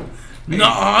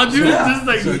 No, dude, Yeah.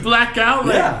 just like black out.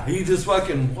 Like, Yeah, he just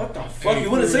fucking, what the fuck? He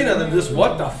wouldn't say nothing, just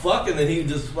what the fuck, and then he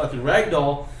just fucking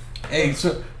ragdoll. Hey,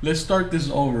 so let's start this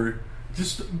over.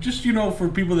 Just for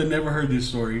people that never heard this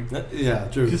story, Yeah,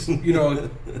 true. just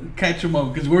catch them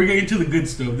up because we're getting to the good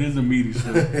stuff. This is the meaty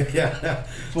stuff. Yeah,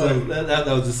 so that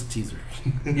was just a teaser.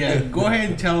 Yeah, go ahead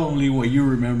and tell them, Lee, what you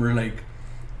remember, like,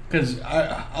 because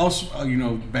I was,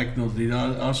 back in those days,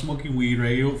 I was smoking weed,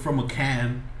 right, from a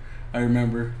can, I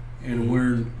remember, and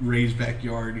we're in Ray's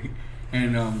backyard,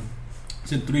 and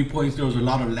it's in 3 Points. There was a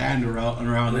lot of land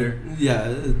around there. Yeah,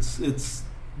 it's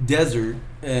desert,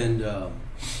 and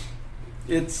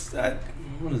it's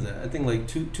what is that? I think like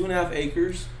 2.5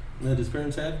 acres that his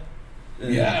parents had.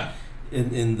 And Yeah,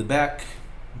 in the back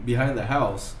behind the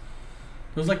house.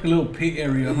 it was like a little pit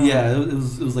area. Huh? Yeah, it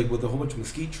was like with a whole bunch of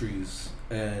mesquite trees,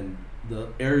 and the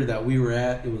area that we were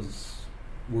at, it was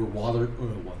where water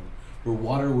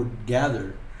would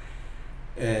gather,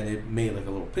 and it made like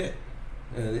a little pit,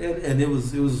 and it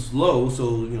was low,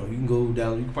 so you can go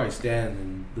down. You could probably stand,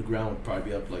 and the ground would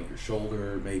probably be up like your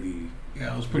shoulder, maybe.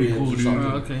 Yeah, it was pretty 3 cool, inches dude. or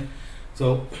something. okay.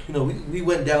 So we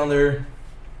went down there,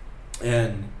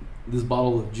 and this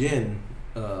bottle of gin,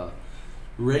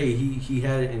 Ray he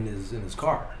had it in his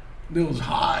car. It was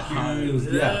hot, dude. It was,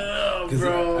 yeah, because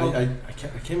bro. I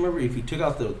can't remember if he took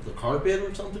out the carpet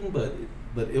or something,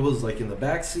 but it was like in the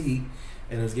back seat,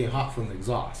 and it was getting hot from the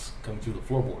exhaust coming through the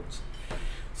floorboards.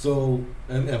 So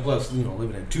and plus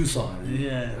living in Tucson,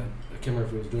 Yeah. I can't remember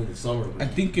if it was during the summer, I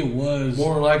but think it was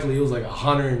more than likely it was like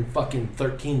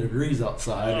 113 degrees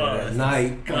outside, and at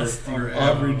night our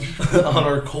average. on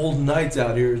our cold nights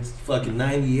out here, it's fucking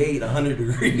 98, 100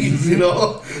 degrees, We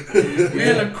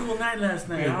had a cool night last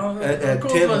night. How at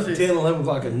cold 10, was it? 11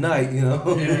 o'clock at night,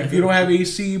 And if you don't have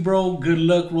AC, bro, good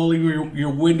luck rolling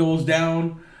your windows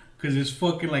down because it's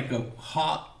fucking like a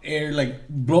hot air, like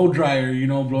blow dryer,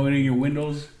 blowing in your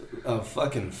windows. A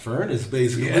fucking furnace,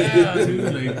 basically. Yeah,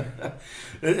 dude, like,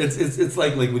 it's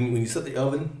like when you set the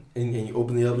oven and you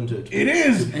open the oven to it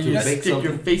is. And you bake stick your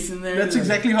something. face in there. That's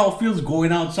exactly how it feels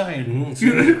going outside. Mhm. As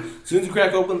soon as you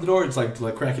crack open the door, it's like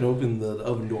cracking open the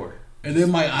oven door. And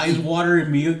then my eyes water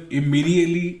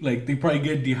immediately, like they probably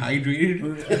get dehydrated.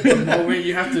 Oh wait,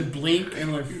 you have to blink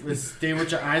and like stay with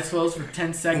your eyes closed for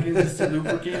 10 seconds just to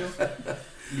lubricate them.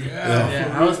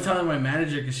 Yeah, I was telling my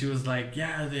manager because she was like,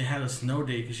 "Yeah, they had a snow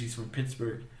day because she's from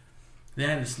Pittsburgh. They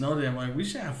had a snow day." I'm like, "We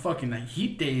should have fucking like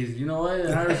heat days. You know what? In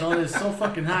Arizona, it's so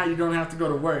fucking hot. You don't have to go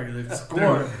to work. Like,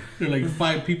 score." They're like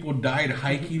 5 people died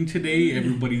hiking today.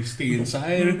 Everybody stay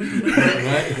inside.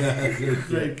 Right?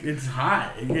 Like it's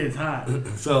hot. It gets hot.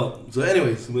 So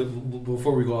anyways,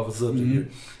 before we go off the subject here,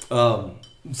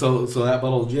 so that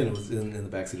bottle of gin was in the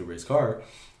backseat of Ray's car,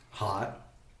 hot,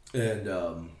 and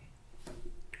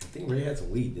I think Ray had some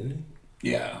weed, didn't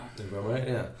he? Yeah, If I'm right,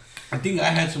 yeah. I think I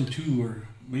had some too, or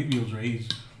maybe it was Ray's.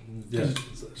 Yeah.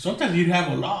 Sometimes you'd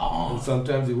have a lot. And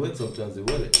sometimes he would, sometimes he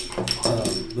wouldn't.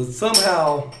 But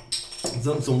somehow,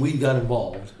 some weed got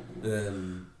involved,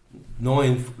 and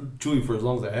knowing Chewy for as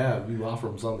long as I have, you offer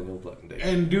him something, he'll fucking take it.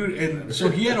 And dude, and so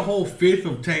he had a whole fifth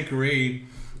of Tanqueray,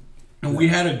 and we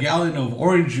had a gallon of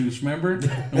orange juice, remember?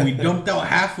 And we dumped out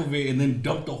half of it, and then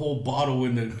dumped the whole bottle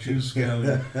in the juice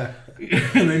gallon,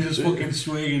 and then just fucking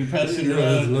swing and pass it There's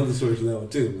around. another story to that one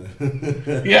too,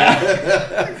 man.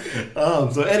 Yeah.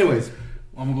 So anyways,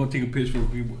 I'm gonna go take a piss real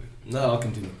quick. no, I'll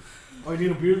continue. Oh, you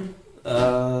need a beer?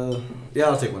 Yeah,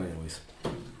 I'll take one anyways.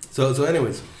 So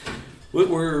anyways,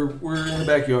 we're in the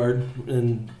backyard,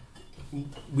 and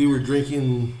we were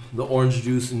drinking the orange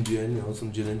juice and gin,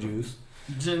 some gin and juice.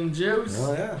 Gin juice.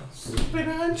 Oh yeah, Spit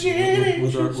on gin.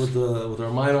 with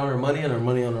our mind on our money and our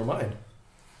money on our mind.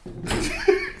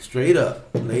 Straight up,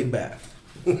 laid back.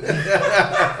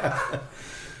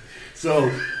 So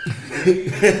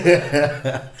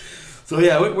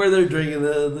yeah, we're there drinking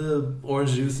the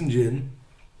orange juice and gin,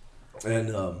 and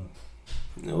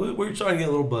we're trying to get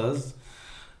a little buzzed.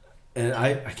 And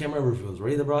I can't remember if it was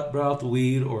Ray that brought out the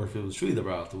weed or if it was Chewy that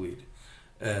brought out the weed.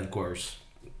 And of course,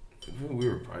 we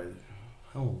were probably,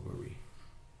 how old were we?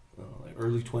 Like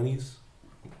early 20s,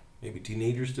 maybe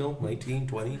teenagers still, 19,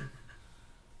 20.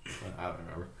 I don't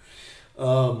remember.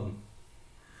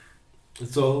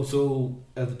 So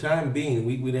at the time being,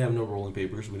 we didn't have no rolling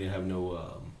papers. We didn't have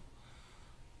no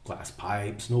glass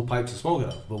pipes, no pipes to smoke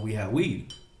out of, but we had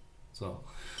weed. So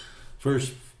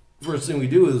first thing we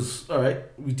do is, all right,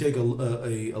 we take a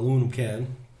aluminum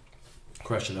can,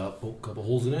 crush it up, poke a couple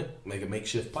holes in it, make a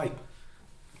makeshift pipe.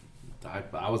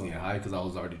 I wasn't getting high because I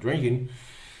was already drinking.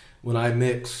 When I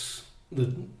mix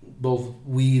both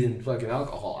weed and fucking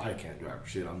alcohol, I can't drive for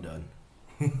shit. I'm done.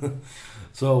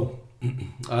 So,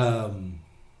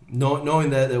 knowing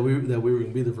that we were going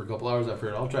to be there for a couple hours, I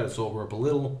figured I'll try to sober up a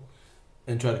little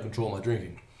and try to control my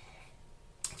drinking.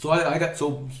 So I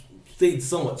stayed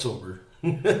somewhat sober.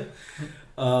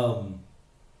 Chewy,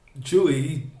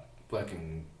 he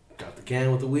fucking got the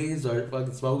can with the weed, started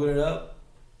fucking smoking it up,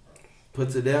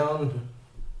 puts it down.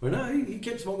 Or no, he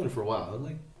kept smoking it for a while,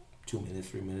 like 2 minutes,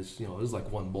 3 minutes. You know, it was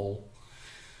like one bowl.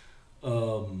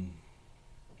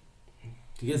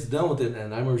 He gets done with it,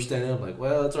 and I remember standing up like,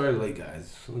 well, it's already late,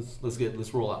 guys.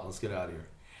 Let's roll out. Let's get out of here.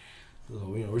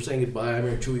 So, you know, we're saying goodbye. I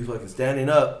remember Chewy fucking standing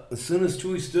up. As soon as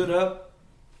Chewy stood up,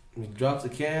 he drops the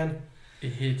can.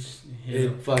 It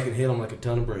fucking hit him like a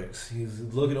ton of bricks. He's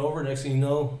looking over. Next thing you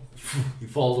know, he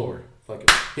falls over. Fucking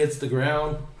hits the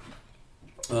ground.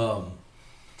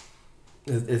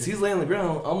 As he's laying on the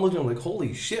ground, I'm looking at him like,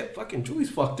 holy shit, fucking Chewy's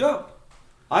fucked up.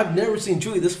 I've never seen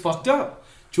Chewy this fucked up.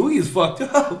 Chewy is fucked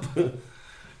up.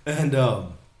 And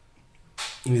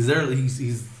he's there.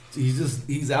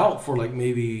 He's out for like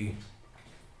maybe,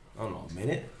 I don't know, a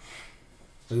minute,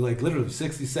 like literally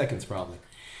 60 seconds probably.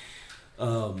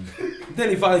 Then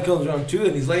he finally comes around to,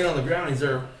 and he's laying on the ground. He's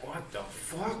there. What the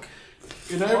fuck?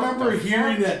 And I remember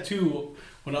hearing that too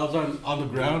when I was on the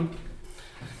ground.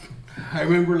 I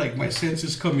remember like my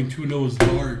senses coming to, and it was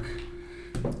dark,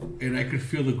 and I could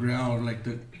feel the ground, like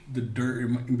the dirt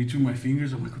in between my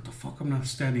fingers. I'm like, what the fuck? I'm not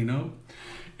standing up.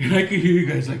 And I could hear you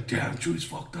guys like, damn, Chewy's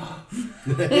fucked up.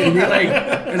 And you're like,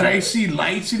 and I see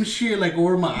lights and shit like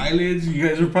over my eyelids. You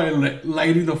guys are probably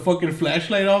lighting the fucking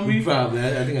flashlight on me. Probably.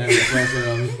 I think I have a flashlight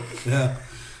on me. Yeah.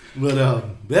 But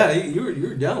yeah, you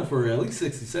were down for at least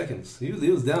 60 seconds. He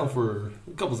was down for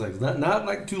a couple seconds, not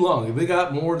like too long. If it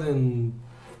got more than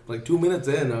like 2 minutes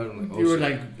in, I'm like, oh, you were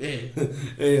shit. like, hey,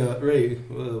 hey, Ray,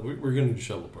 we're gonna need a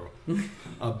shovel, bro.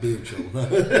 A big shovel.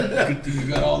 Good thing you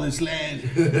got all this land.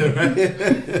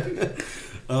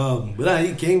 But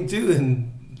he came to,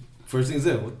 and first thing he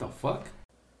said, what the fuck?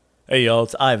 Hey y'all,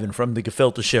 it's Ivan from the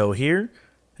Gefilte Show here,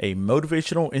 a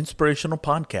motivational, inspirational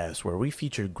podcast where we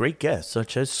feature great guests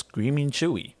such as Screaming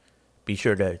Chewy. Be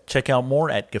sure to check out more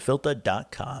at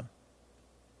gefilte.com.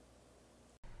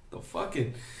 The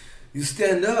fucking, you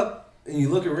stand up and you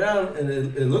look around, and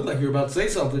it looked like you were about to say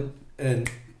something,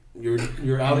 and you're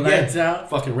out again. Lights out.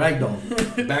 Fucking ragdoll.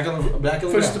 Back on the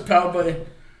Push the power button.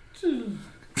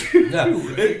 Yeah,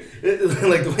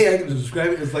 like the way I can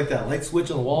describe it is like that light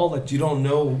switch on the wall that you don't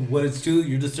know what it's to.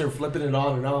 You're just there flipping it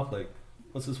on and off. Like,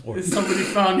 what's this for? Somebody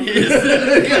found his.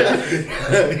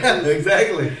 Yeah,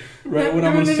 exactly. Right when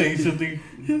I'm gonna say something.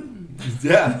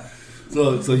 Yeah.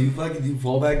 So you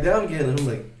fall back down again, and I'm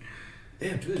like,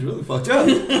 damn, Drew's really fucked up.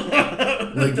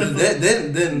 Like then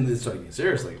it started getting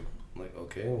serious. Like, I'm like,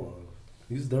 okay, well,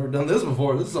 he's never done this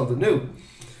before. This is something new.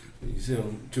 And you see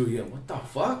him Drew again. What the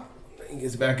fuck? He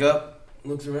gets back up,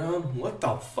 looks around. What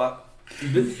the fuck?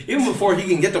 Even before he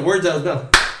can get the words out of his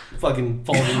mouth, fucking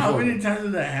falls. How many times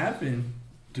did that happen?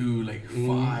 Dude, like 5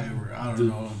 or I don't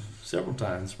know. Several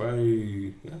times,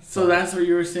 probably. Yeah, so that's what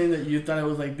you were saying, that you thought it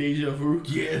was like deja vu?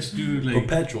 Yes, dude. Like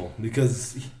perpetual,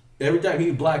 because every time he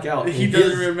would black out, he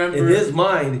doesn't remember. In his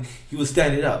mind, he was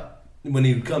standing up. When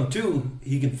he would come to,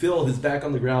 he can feel his back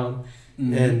on the ground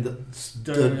and the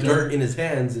dirt in his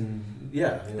hands, and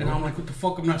yeah. You know? And I'm like, what the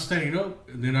fuck? I'm not standing up.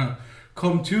 And then I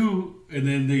come to, and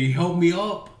then they help me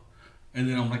up, and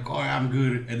then I'm like, all right, I'm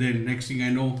good. And then next thing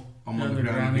I know, I'm on the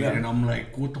ground again, and I'm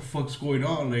like, what the fuck's going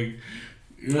on? Like,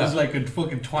 it was like a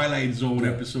fucking Twilight Zone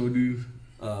episode, dude.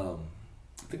 I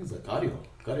think it was like Cardio.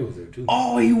 Cardio was there too.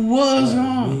 Oh, he was,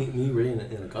 huh? Me, Ray, and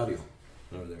a Cardio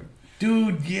over there.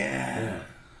 Dude, yeah.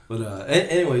 But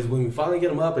anyways, when we finally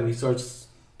get him up and he starts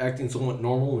acting somewhat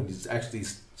normal, and he's actually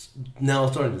now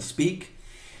starting to speak.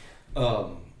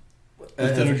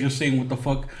 Instead of just saying what the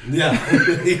fuck. Yeah.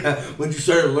 Yeah. When you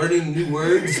started learning new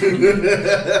words.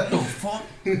 The fuck?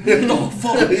 The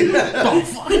fuck? The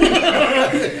fuck?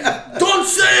 Don't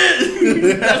say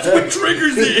it! That's what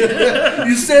triggers it!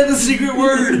 You said the secret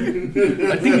word.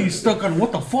 I think he's stuck on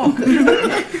what the fuck.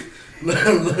 Look at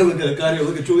Acadio,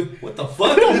 look at Chewy. What the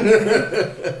fuck?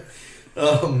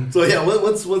 So yeah,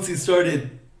 once he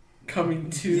started coming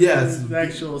to his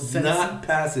actual sense, not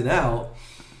passing out,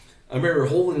 I remember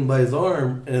holding him by his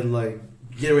arm and like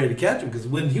getting ready to catch him because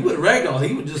when he would ragdoll,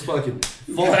 he would just fucking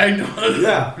fall. Ragdoll.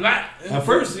 Yeah. At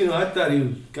first, I thought he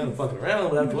was kind of fucking around,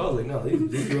 but after a while, I was like, no, he's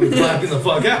really blacking the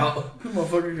fuck out. This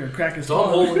motherfucker gonna crack his So I'm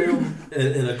holding him,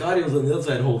 and Akari was on the other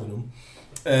side holding him,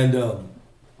 and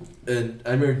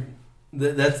I remember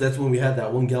that's when we had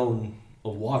that 1 gallon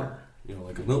of water,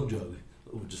 like a milk jug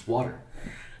with just water,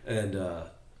 and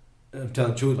I'm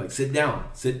telling Chewie like sit down,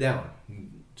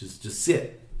 just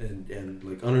sit, and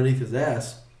like underneath his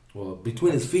ass, well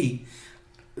between his feet,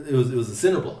 it was a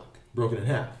cinder block broken in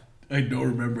half. I don't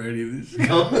remember any of this.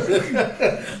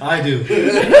 I do.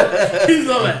 He's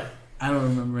all like, I don't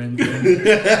remember anything.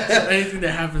 Anything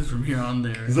that happens from here on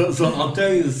there. So I'm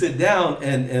telling you to sit down,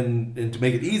 and to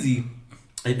make it easy,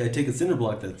 I take a cinder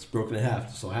block that's broken in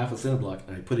half, so half a cinder block,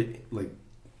 and I put it like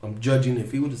I'm judging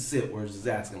if he would just sit, where's his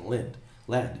ass gonna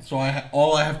land. So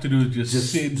all I have to do is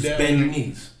just sit down. Bend your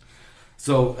knees.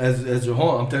 So as you're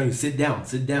holding, I'm telling you sit down,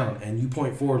 and you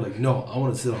point forward like no, I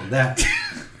want to sit on that.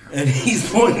 And he's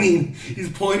pointing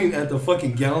at the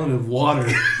fucking gallon of water.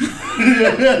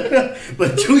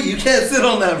 But Chewie, you can't sit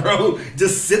on that, bro.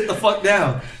 Just sit the fuck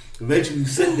down. Eventually you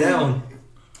sit down,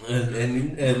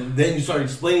 and then you start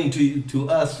explaining to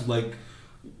us like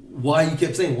why you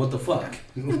kept saying what the fuck.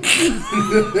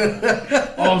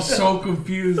 I'm so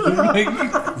confused.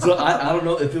 So I don't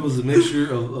know if it was a mixture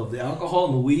of the alcohol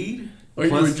and the weed, or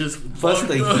you were just plus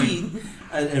the heat.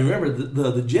 And remember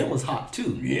the gym was hot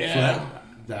too. Yeah. So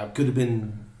that could have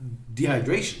been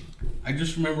dehydration. I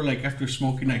just remember like after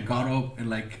smoking I got up and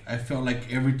like I felt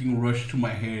like everything rushed to my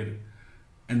head.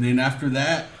 And then after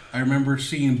that I remember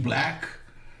seeing black,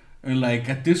 and like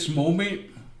at this moment,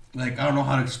 like I don't know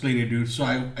how to explain it, dude. So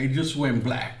I just went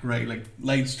black, right? Like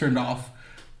lights turned off,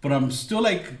 but I'm still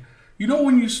like,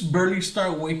 when you barely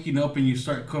start waking up and you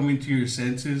start coming to your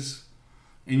senses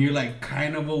and you're like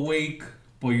kind of awake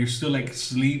but you're still like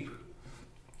asleep.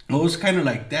 It was kind of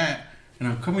like that. And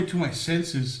I'm coming to my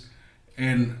senses,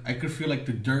 and I could feel like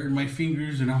the dirt in my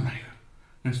fingers, and I'm like,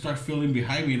 and I start feeling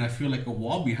behind me, and I feel like a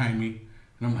wall behind me,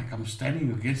 and I'm like, I'm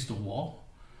standing against the wall,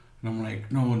 and I'm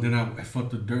like, no, and then I felt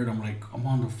the dirt, I'm like, I'm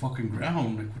on the fucking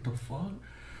ground, like, what the fuck?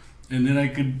 And then I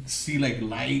could see like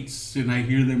lights, and I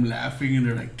hear them laughing, and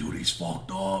they're like, dude, he's fucked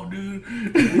up, dude.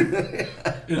 And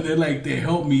then like they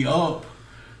help me up,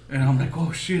 and I'm like,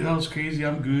 oh shit, that was crazy,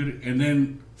 I'm good. And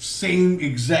then same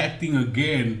exact thing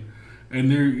again. And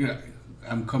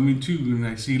I'm coming to, and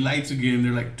I see lights again.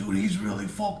 They're like, dude, he's really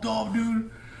fucked up,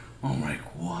 dude. I'm like,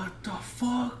 what the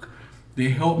fuck? They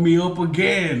helped me up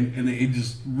again, and it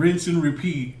just rinse and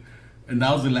repeat. And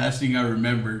that was the last thing I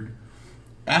remembered.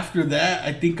 After that,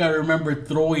 I think I remember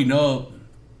throwing up,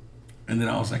 and then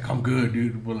I was like, I'm good,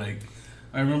 dude. But like,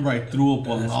 I remember I threw up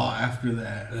a lot after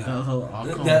that.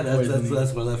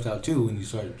 That's what I left out too when you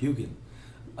started puking.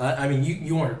 I mean,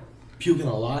 you weren't puking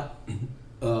a lot.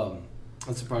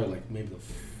 That's probably like maybe the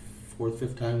 4th,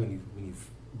 5th time when you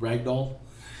ragdoll.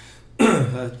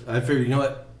 I figured,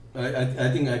 what?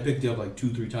 I think I picked you up like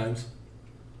 2-3 times,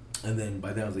 and then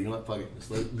by then I was like, fuck it,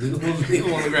 just leave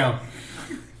him on the ground.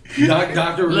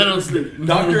 Doctor, let him sleep.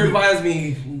 Doctor advised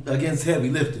me against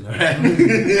heavy lifting. All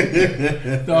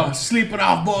right, sleep it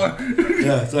off, boy.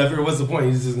 Yeah, so I figured, what's the point?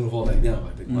 He's just gonna fall back down if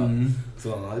I pick him up.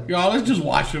 So let's just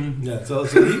watch him. Yeah, so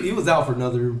he was out for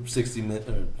another 60 minutes.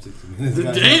 Damn,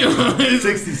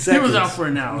 60 seconds. He was out for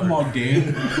an hour. I'm all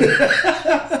dead.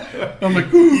 I'm like,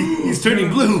 he's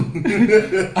turning blue.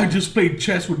 I just played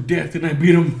chess with death and I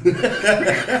beat him. I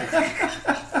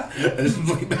just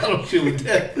played Battleship with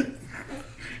death.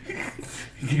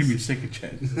 He gave me a second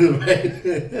chance. Right.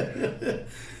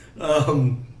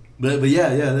 But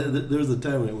yeah, there was a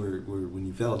time where when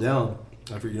you fell down,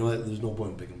 I figured, there's no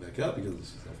point in picking back up because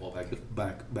it's gonna fall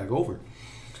back over.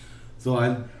 So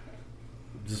I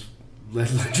just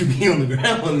let you be on the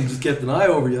ground and just kept an eye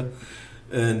over you.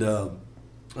 And I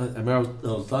remember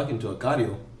I was talking to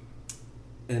Acadio,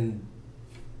 and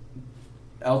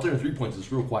out there in 3 points, it's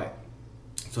real quiet.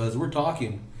 So as we're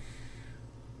talking,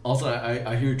 all of a sudden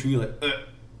I hear Chewie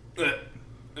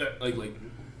like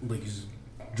he's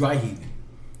dry heaving.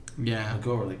 Yeah. Look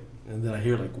over and then I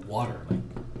hear water,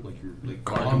 like your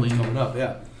gargling coming up.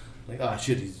 Yeah. Like, oh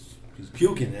shit, he's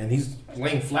puking and he's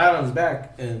laying flat on his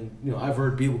back. And I've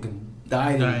heard people can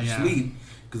die in their sleep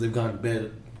because they've gone to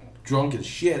bed drunk as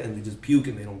shit and they just puke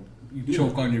and they don't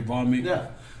choke on your vomit.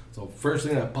 Yeah. So first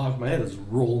thing that popped in my head is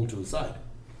roll him to the side.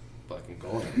 Fucking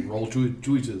go and roll Chewie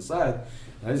to the side.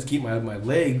 And I just keep my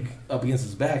leg up against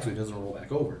his back so he doesn't roll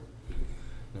back over.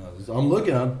 I'm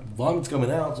looking, vomit's coming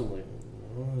out, so I'm like,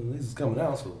 at least it's coming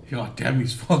out. So damn,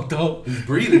 he's fucked up. He's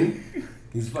breathing.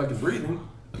 He's fucking breathing.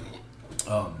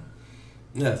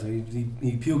 Yeah, so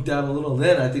he puked out a little.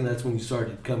 Then I think that's when you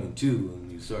started coming to,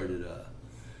 and you started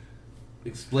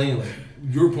explaining like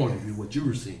your point of view, what you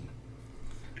were seeing.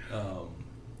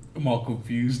 I'm all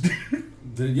confused.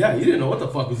 Yeah, you didn't know what the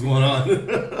fuck was going on.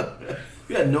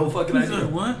 You had no fucking He's idea.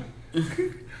 like, what?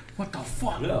 What the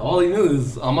fuck? Yeah, all he knew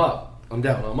is I'm up, I'm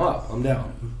down, I'm up, I'm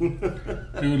down.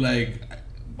 Dude, like,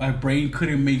 my brain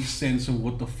couldn't make sense of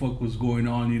what the fuck was going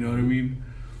on, you know what I mean?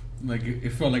 Like, it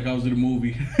felt like I was in a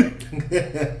movie.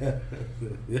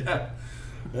 Yeah.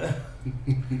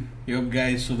 Yep,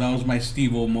 guys, so that was my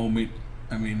Steve-O moment.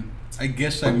 I mean, I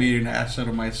guess I made an ass out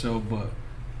of myself, but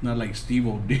not like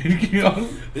Steve-O did, you know?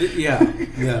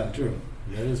 Yeah, true.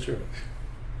 That is true.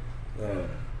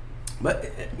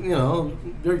 But, you know,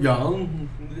 they're young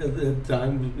at the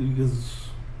time because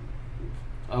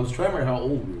I was trying to remember how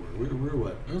old we were. We were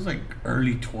what? It was like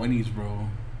early 20s, bro.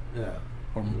 Yeah.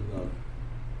 Or,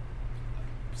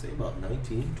 Say about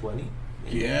 19, 20.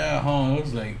 yeah, huh? It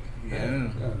was like, yeah.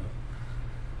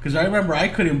 Because I remember I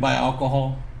couldn't buy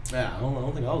alcohol. Yeah, I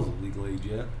don't think I was of legal age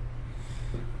yet.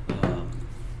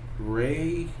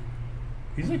 Ray,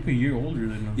 He's like a year older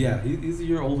than us. yeah, he's a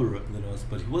year older than us,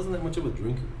 but he wasn't that much of a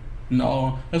drinker.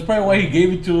 No, that's probably why he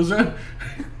gave it to us. Huh?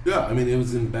 Yeah, I mean, it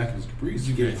was in the back of his Caprice.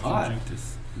 You getting hot. Drink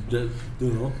this. Just,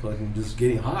 you know, fucking just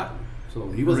getting hot. So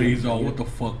he wasn't. Ray's all, what the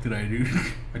fuck did I do?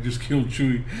 I just killed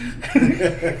Chewie.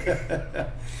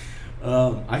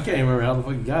 I can't even remember how the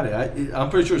fuck he got it. I'm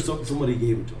pretty sure somebody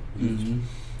gave it to him.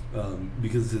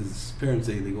 Because his parents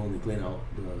say they go and they clean out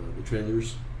the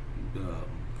trailers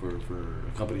for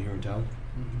a company here in town.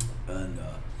 And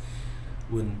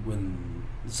when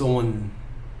someone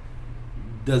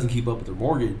doesn't keep up with their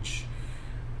mortgage,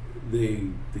 they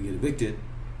get evicted.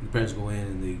 The parents go in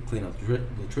and they clean out the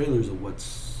trailers of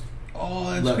what's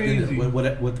Oh, that's left in crazy. it.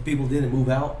 What the people didn't move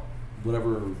out,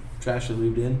 whatever trash they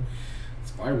lived in.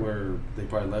 It's probably where they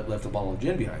probably left a bottle of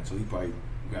gin behind. So he probably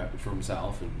grabbed it for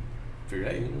himself and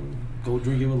figured, hey, go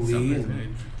drink it with Lee.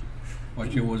 And,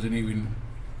 Watch, it wasn't even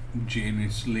gin,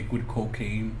 it's liquid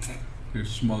cocaine. They're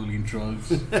smuggling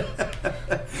drugs. it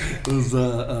was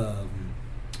what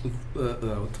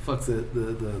the fuck's it?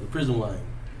 The prison wine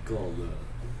called?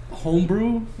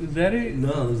 Homebrew? Is that it?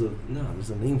 No, there's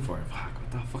a name for it. Fuck,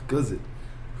 what the fuck is it?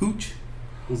 Hooch.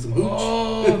 It was some hooch.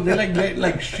 Oh, they let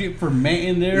like shit ferment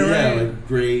in there, Yeah, right? like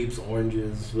grapes,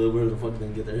 oranges, where the fuck they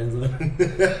can get their hands on.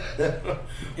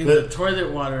 In the toilet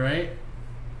water, right?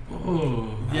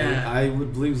 Oh. Yeah. I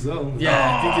would believe so.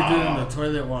 Yeah, I think they do it in the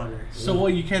toilet water. So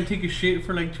what, you can't take a shit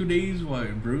for like 2 days?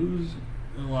 What, bruise?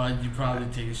 Well, you probably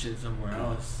take a shit somewhere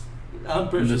else. I'm In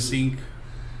pretty the sure. sink?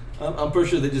 I'm pretty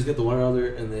sure they just get the water out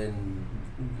there and then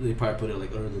they probably put it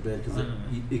like under the bed because I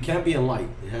don't know. it can't be in light.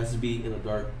 It has to be in a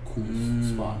dark, cool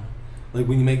Mm. spot. Like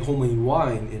when you make homemade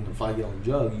wine in a 5-gallon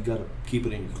jug, you gotta keep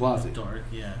it in your closet Dark,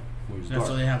 yeah. where it's That's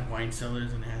dark. why they have wine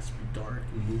cellars and it has to be dark.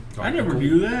 Mm-hmm. I never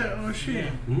knew that. Oh, shit.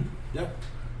 Mm-hmm. Yeah.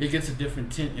 It gets a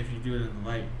different tint if you do it in the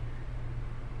light.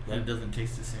 Yeah. And it doesn't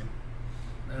taste the same.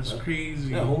 That's Yeah. crazy.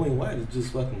 Yeah, homemade wine is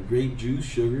just fucking grape juice,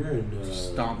 sugar, and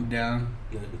Stomp down.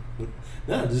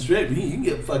 No, just straight. You can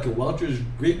get fucking Welch's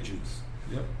grape juice.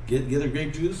 Yep. Get a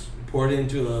grape juice, pour it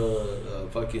into a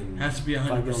fucking. Has to be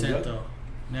 5-gallon 100% jug. though.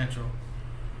 Natural.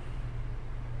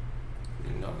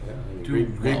 No, yeah, I mean,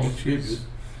 Dude, grape Welch's. juice.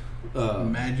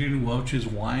 Imagine Welch's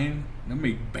wine. That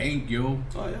make bank, yo.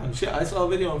 Oh yeah, shit! I saw a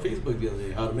video on Facebook the other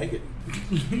day how to make it.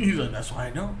 He's like, that's why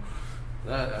I know.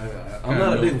 I'm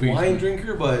not a big wine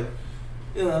drinker, but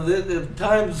you know the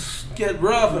times get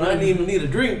rough, and I need a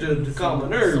drink to calm my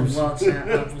nerves. Some Welch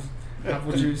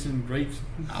apple juice and grapes.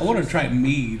 I want to try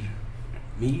mead.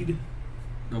 Mead.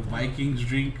 The Vikings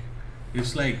drink.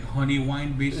 It's like honey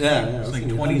wine, basically. Yeah, It's I've like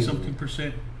seen 20-something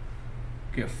percent.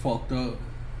 Get fucked up.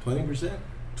 20%.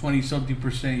 20-something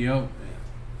percent, yo.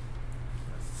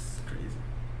 That's crazy.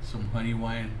 Some honey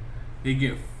wine. They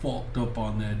get fucked up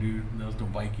on that, dude. That was the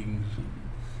Vikings.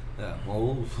 Yeah,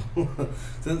 well,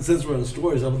 since we're in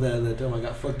stories, how about that time I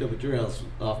got fucked up at your house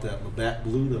off that Labatt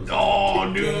Blue that was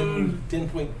Oh, dude.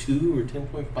 10.2 or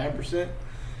 10.5%.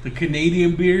 The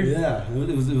Canadian beer. Yeah,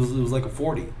 it was like a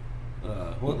 40.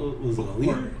 What was it, a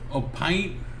liter? A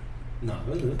pint. No,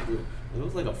 it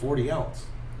was like a 40 ounce.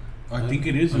 I think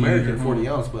it is American a liter, 40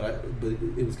 huh? ounce, but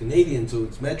it was Canadian, so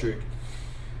it's metric.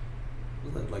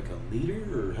 Was that like a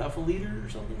liter or half a liter or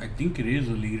something? I think it is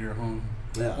a liter, huh?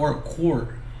 Yeah. Or a quart.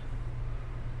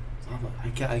 I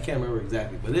can't remember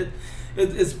exactly, but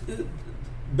it's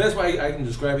best way I can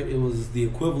describe it. It was the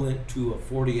equivalent to a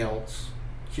 40 ounce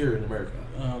here in America.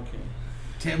 Oh, okay.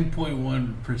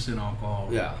 10.1% alcohol.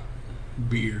 Yeah,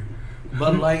 Beer.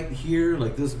 Bud Light here,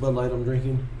 like this Bud Light I'm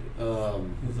drinking,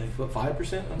 was like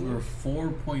 5%. We were 4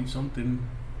 point something.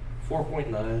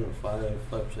 4.9 or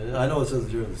 5%. I know it says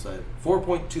 0 on the side.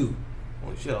 4.2.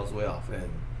 Holy shit, I was way off. And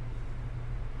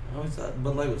I always thought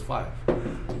Bud Light was 5.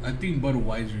 I think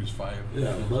Budweiser is 5.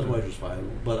 Yeah, Budweiser's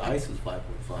 5. Bud Ice is 5.5.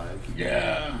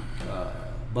 Yeah.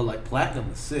 Bud Light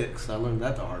Platinum is 6. I learned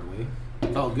that the hard way.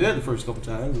 It felt good the first couple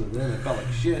times, but then it felt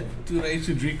like shit. Dude, I used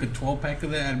to drink a 12-pack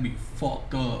of that. I'd be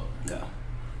fucked up. Yeah.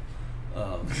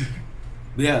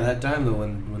 But yeah, that time though,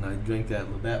 when I drank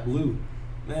that Labatt Blue,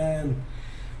 man,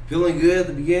 feeling good at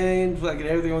the beginning, fucking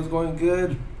everything was going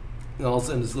good, and all of a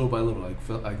sudden, just little by little,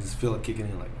 I just feel it kicking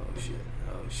in, like, oh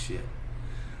shit.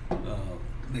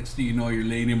 Next thing you know, you're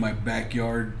laying in my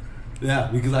backyard. Yeah,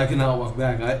 because I could not walk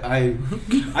back. I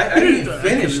didn't even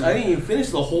finish. I didn't even finish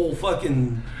the whole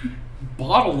fucking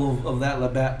bottle of that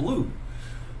Labatt Blue.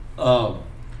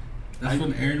 That's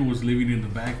when Aaron was living in the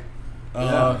back.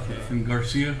 okay. In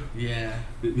Garcia. Yeah.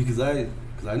 Because I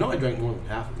know I drank more than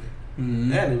half of it,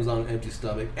 and it was on an empty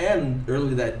stomach. And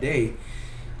early that day,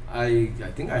 I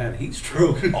think I had a heat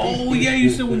stroke. Oh yeah, you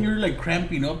said when you were like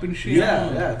cramping up and shit.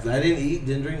 Yeah. 'Cause I didn't eat,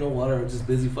 didn't drink no water. I was just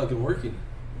busy fucking working.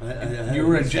 I You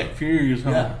were a jet furious,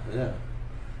 huh? Yeah.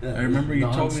 I remember you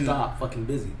told me that. Non-stop fucking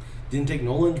busy. Didn't take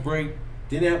no lunch break.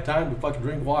 Didn't have time to fucking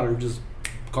drink water. Just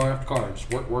car after car. Just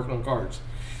working on cards.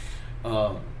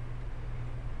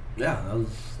 Yeah,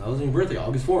 that was your birthday,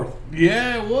 August 4th.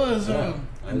 Yeah, it was. Yeah.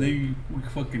 And then we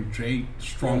fucking drank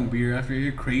strong beer after.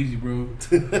 You're crazy, bro.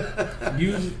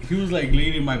 he was like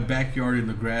laying in my backyard in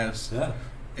the grass. Yeah.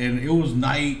 And it was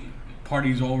night,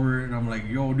 party's over, and I'm like,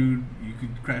 yo, dude, you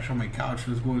could crash on my couch.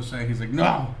 Let's go inside. He's like,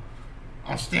 no,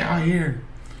 I'll stay out here.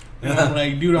 And I'm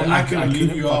like, dude, I'm not going to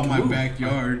leave you out my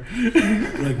backyard.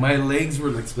 Like, my legs were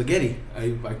like spaghetti.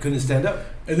 I couldn't stand up.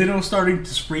 And then it was starting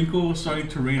to sprinkle, starting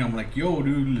to rain. I'm like, yo,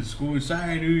 dude, let's go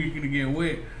inside, dude. You're going to get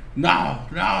wet. No.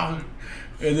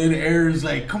 And then Aaron's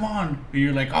like, come on. And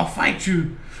you're like, I'll fight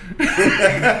you.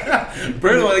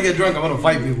 Apparently when I get drunk, I'm going to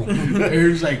fight people.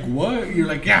 Aaron's like, what? You're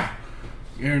like, yeah.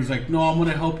 Aaron's like, no, I'm going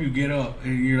to help you get up.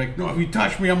 And you're like, no, if you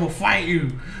touch me, I'm going to fight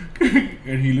you.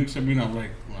 And he looks at me and I'm like,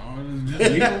 just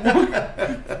leave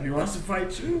him. He wants to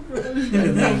fight you, bro. And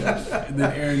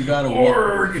then Aaron got a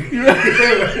Org.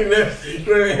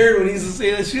 Remember Aaron when he used to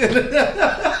say that shit?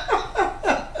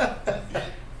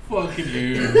 Fucking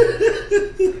Aaron.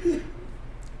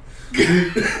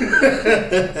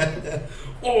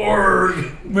 Org.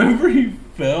 Remember he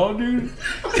fell, dude?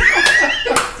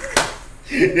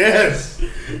 Yes.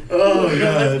 Oh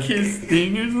god. His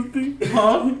thing or something?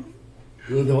 Huh?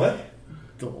 The what?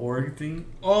 The org thing?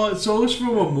 Oh, so it was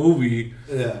from a movie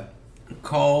Yeah.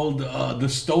 called The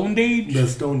Stone Age. The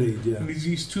Stone Age, yeah. And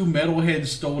these two metalhead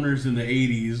stoners in the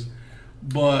 80s.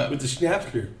 But With the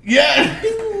snapster. yeah.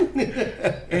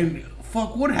 And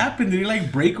fuck, what happened? Did he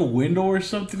like break a window or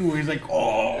something where he's like,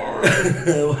 oh.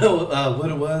 Well, what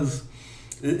it was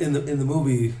in the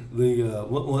movie,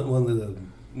 one of the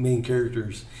main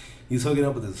characters, he's hooking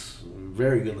up with this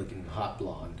very good looking hot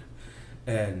blonde.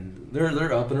 And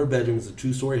they're up in her bedroom. It's a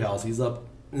 2-story house. He's up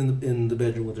in the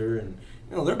bedroom with her, and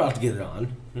they're about to get it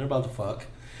on. They're about to fuck,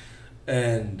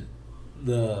 and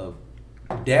the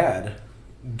dad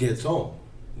gets home.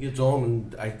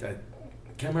 And I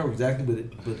can't remember exactly,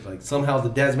 but like somehow the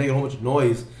dad's making a whole bunch of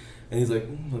noise, and he's like,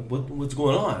 what's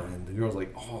going on? And the girl's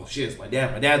like, oh shit, it's my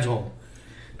dad. My dad's home.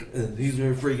 And he's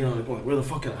very freaking out, like, going, where the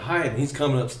fuck can I hide? And he's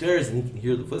coming upstairs, and he can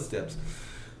hear the footsteps.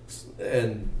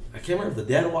 And I can't remember if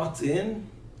the dad walks in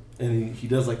and he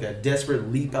does like that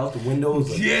desperate leap out the window.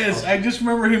 Like, yes, I just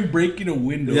remember him breaking a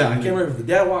window. Yeah, I can't remember if the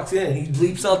dad walks in and he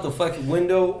leaps out the fucking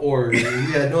window or he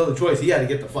had no other choice. He had to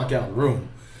get the fuck out of the room.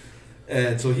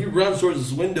 And so he runs towards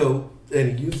this window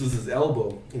and he uses his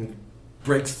elbow and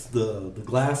breaks the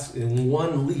glass in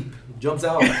one leap. Jumps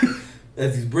out.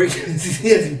 As he breaks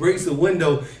the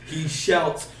window, he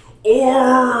shouts,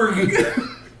 "Org!"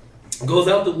 Goes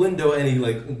out the window and he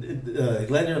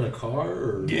landed in a car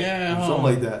or something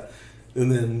like that,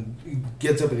 and then he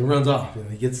gets up and he runs off and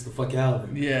he gets the fuck out.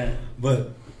 Yeah.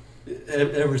 But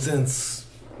ever since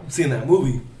seeing that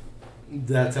movie,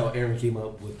 that's how Aaron came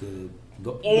up with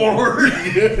the org.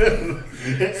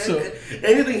 So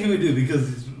anything he would do,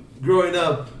 because growing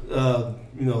up,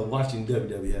 watching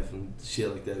WWF and shit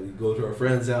like that, we'd go to our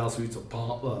friend's house, we'd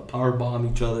power bomb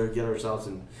each other, get ourselves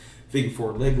in figure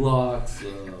 4 leg locks.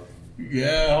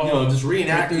 Just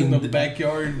reenacting in the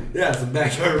backyard. Yeah, some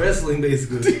backyard wrestling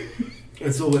basically.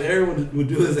 And so when Aaron would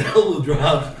do his elbow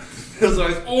drop, it was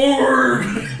always org.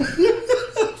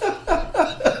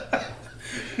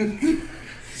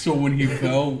 So when he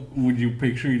fell, would you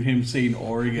picture him saying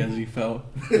 "org" as he fell?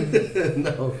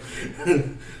 No,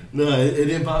 it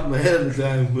didn't pop in my head at the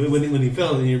time when he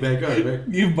fell in your backyard, right?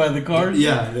 You by the car?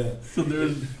 Yeah. So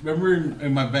remember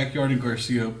in my backyard in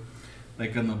Garcia,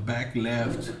 like on the back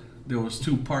left, there was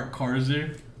 2 parked cars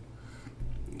there.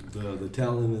 The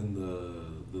Talon and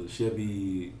the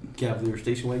Chevy Cavalier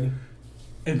station wagon.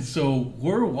 And so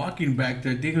we're walking back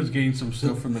there. I think I was getting some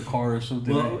stuff from the car or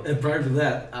something. Well, and prior to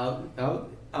that,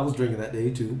 I was drinking that day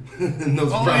too. No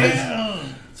surprise. Oh, yeah.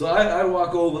 So I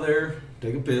walk over there,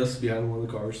 take a piss behind one of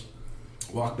the cars,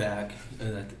 walk back,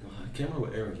 and I can't remember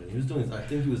what Aaron was doing. He was doing. I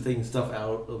think he was taking stuff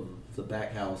out of the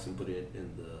back house and putting it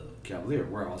in the Cavalier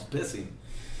where I was pissing.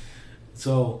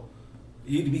 So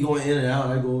he'd be going in and out.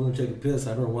 I go over and take a piss.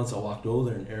 I remember once I walked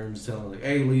over there and Aaron's telling me like,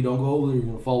 "Hey Lee, don't go over there. You're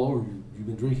gonna fall over. You've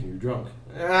been drinking. You're drunk."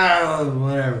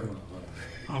 Whatever.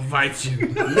 I'll fight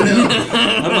you.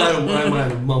 I might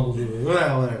have mumbled it.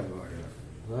 Whatever.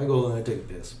 I go and I take a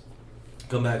piss.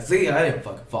 Come back. See, I didn't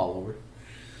fucking fall over.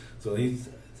 So he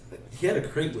had a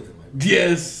crate with him.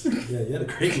 Yes. Yeah, he had a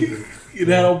crate with him. It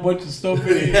had a bunch of stuff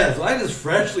in it. Yeah, so I just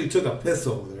freshly took a piss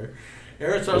over there.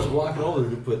 Aaron starts walking over there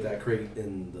to put that crate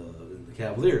in the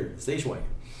Cavalier, the station wagon.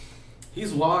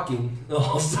 He's walking, and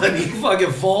all of a sudden he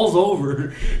fucking falls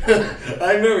over.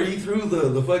 I remember he threw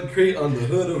the fucking crate on the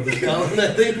hood of the Talon,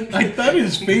 I think. I thought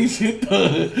his face hit the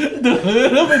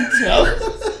hood of a Talon.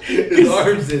 His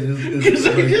arms in Because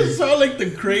I just saw like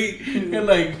the crate and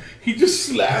like he just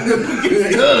slammed it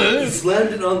against the hood. He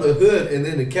slammed it on the hood, and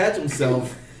then to catch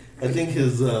himself, I think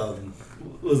his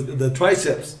was the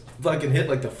triceps fucking hit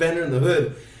like the fender in the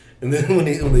hood. And then when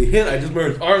they hit, I just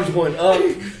remember his arms going up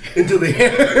into the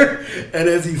air, and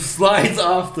as he slides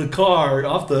off the car,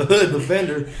 off the hood, the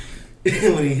fender,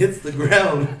 when he hits the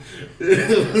ground,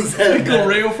 it was like a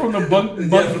rail from the bunk from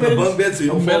the bunk bed, so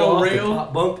you don't fall off rail. the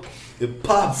top bunk. It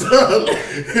pops up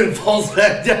and falls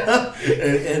back down,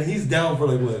 and he's down for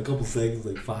like what, a couple seconds,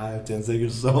 like 5-10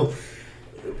 seconds or so.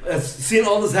 As seeing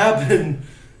all this happen,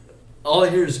 all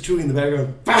I hear is Chewy in the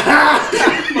background.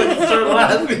 Fucking start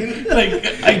laughing. Like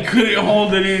I couldn't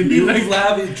hold it in. He was Like,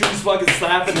 laughing. Chewy's fucking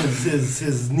slapping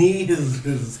his knee,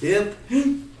 his hip.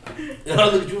 And I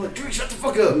look at you like, Chewy, shut the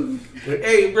fuck up. Like,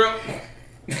 hey, bro.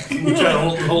 I'm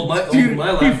trying to hold my dude,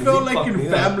 laugh. he felt like in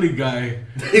Family Guy.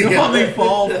 You know how they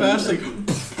fall fast, like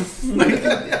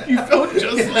he felt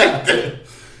just like that.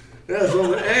 Yeah, so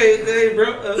I'm like, hey, bro,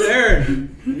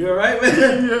 Aaron, you alright,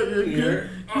 man? You're good.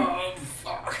 Oh,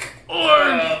 fuck.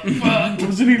 Fuck.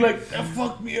 Wasn't he like, that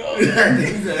fucked me up?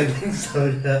 I think so,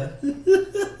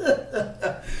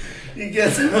 yeah. He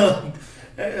gets up.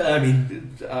 I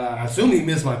mean, I assume he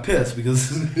missed my piss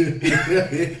because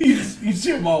You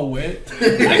see him all wet. I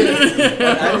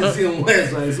didn't see him wet,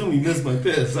 so I assume he missed my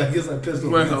piss. I guess I pissed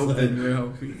on We're the inside.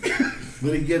 hoping.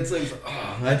 But he gets like,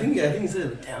 oh, I think he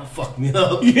said, damn, fuck me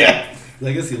up. Yeah.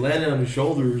 I guess he landed on his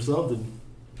shoulder or something.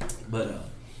 But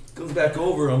comes back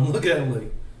over, I'm looking at him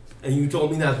like, and you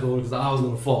told me not to go because I was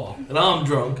going to fall. And I'm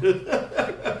drunk.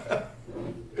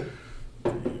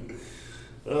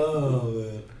 Oh,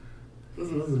 man.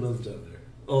 What's another time there?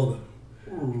 Oh,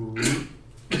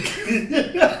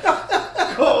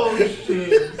 Oh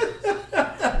shit.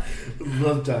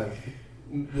 another time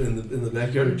in the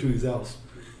backyard of Chewy's house.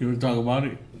 You want to talk about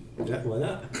it? Yeah, why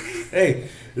not? Hey,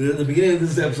 the beginning of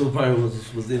this episode probably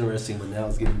was interesting, but now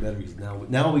it's getting better because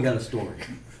now we got a story.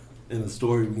 And a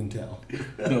story we can tell.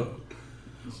 No.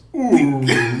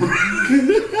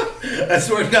 I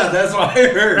swear to God, that's what I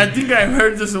heard. I think I've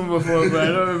heard this one before, but I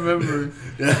don't remember.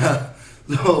 Yeah.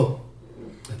 So,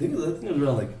 I think it was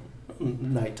around like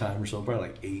nighttime or so, probably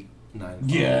like 8, 9 o'clock.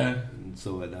 Yeah. And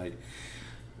so at night,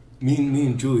 me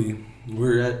and Julie,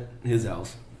 we're at his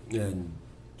house, and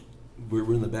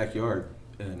we're in the backyard.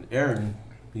 And Aaron,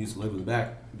 he used to live in the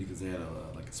back because they had a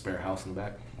spare house in the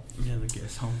back. Yeah, the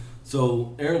guest home.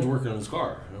 So Aaron's working on his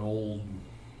car, an old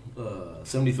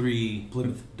 73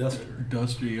 Plymouth Duster.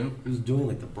 Duster, yep. He was doing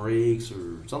like the brakes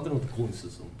or something with the cooling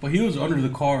system. But he was under the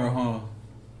car, huh?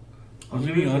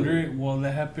 Wasn't he under it while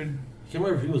that happened? I can't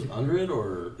remember if he was under it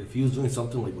or if he was doing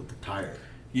something like with the tire.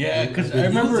 Yeah, because He I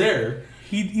remember was there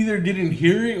he either didn't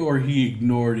hear it or he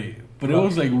ignored it. But it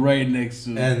was like right next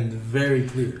to and very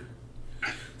clear.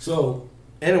 So,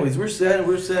 anyways, we're sitting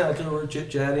out there, we're chit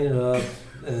chatting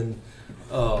and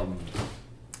out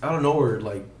of nowhere,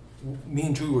 like me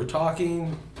and Drew were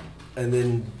talking, and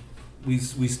then we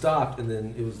stopped, and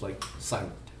then it was like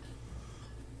silent,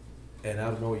 and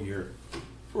out of nowhere you hear.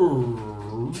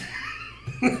 I'm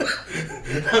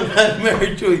not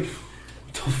married to you.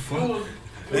 What the fuck?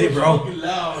 Hey, bro.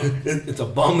 It's a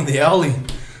bum in the alley.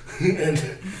 And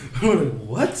I'm like,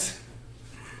 what?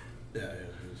 Yeah,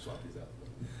 it was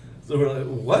So we're like,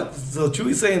 what? So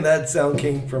Chewy's saying that sound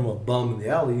came from a bum in the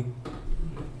alley.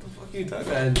 What the fuck are you talking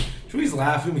about? And Chewy's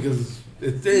laughing because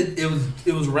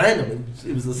it was random.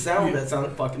 It was a sound that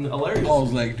sounded fucking hilarious. I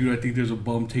was like, dude, I think there's a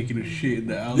bum taking a shit in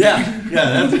the alley. Yeah.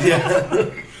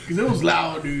 Because it was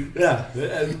loud, dude. Yeah,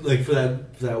 and like for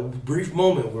that brief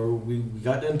moment where we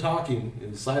got done talking, it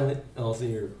was silent, and all of a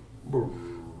sudden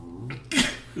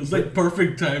It was like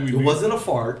perfect timing. It dude. wasn't a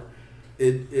fart.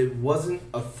 It wasn't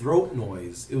a throat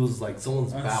noise. It was like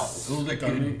someone's bowels. It was like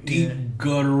a deep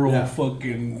guttural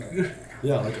fucking.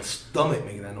 Yeah, like a stomach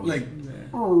making that noise.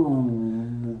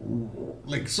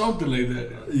 Like something like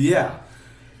that. Yeah,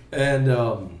 and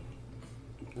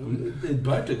it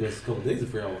probably took us a couple days to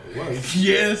figure out what it was.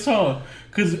 Yes, huh?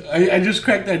 Because I just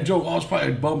cracked that joke. I was probably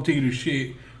a bum taking a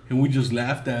shit, and we just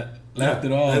laughed it off.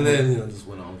 And then just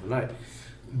went on with the night.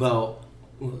 About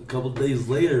a couple days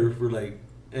later, we're like,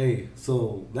 hey,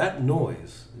 so that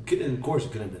noise, and of course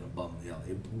it couldn't have been a bum in the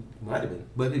alley. It might have been,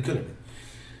 but it couldn't have been.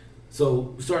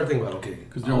 So we started thinking about, okay.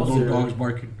 Because there was no dogs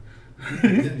barking.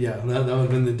 Yeah, that would have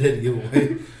been the dead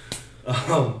giveaway.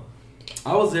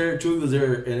 I was there, Chewy was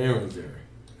there, and Aaron was there.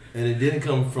 And it didn't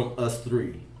come from us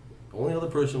three. The only other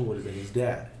person would have been his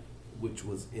dad, which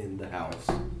was in the house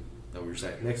that we were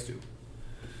sitting next to.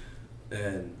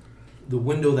 And the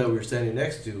window that we were standing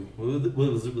next to,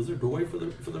 was there a doorway for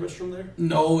the restroom there?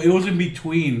 No, it was in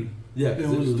between. Yeah, it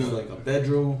was like a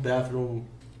bedroom, bathroom,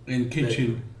 and kitchen.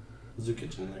 Bedroom. Was there a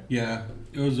kitchen in there? Yeah,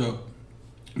 it was a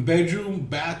bedroom,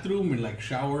 bathroom, and like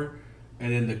shower,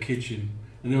 and then the kitchen.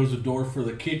 And there was a door for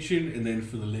the kitchen and then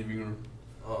for the living room.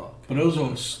 Oh, okay. But it was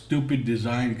a stupid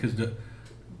design because the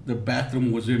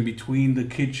bathroom was in between the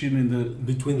kitchen and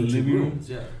the living rooms.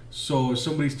 Yeah. So if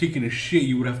somebody's taking a shit,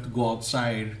 you would have to go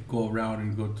outside, go around,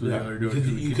 and go to the other door. Because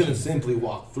you couldn't simply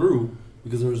walk through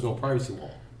because there was no privacy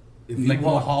wall. If you like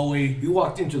a hallway. You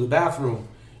walked into the bathroom.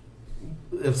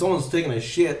 If someone's taking a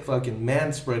shit, fucking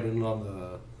man spreading on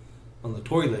the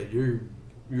toilet, you're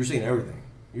seeing everything.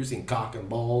 You're seeing cock and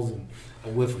balls and a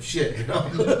whiff of shit. You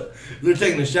know, they're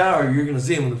taking a shower. You're gonna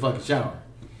see them in the fucking shower.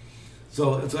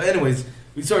 So anyways,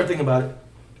 we started thinking about it.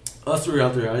 Us three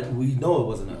out there, we know it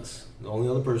wasn't us. The only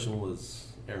other person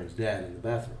was Aaron's dad in the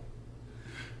bathroom.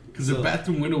 Because the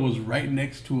bathroom window was right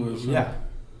next to us. Yeah.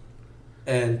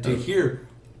 And to hear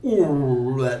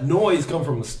that noise come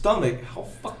from his stomach, how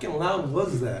fucking loud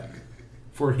was that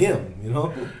for him, you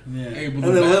know? Yeah. And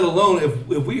then let alone, if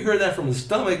we heard that from his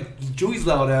stomach, Chewy's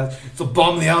loud ass, it's a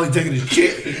bum in the alley taking his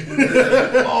shit.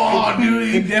 Oh, dude,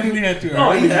 he definitely had to.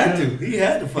 Oh, he had to. He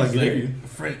had to fucking hear you.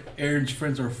 Aaron's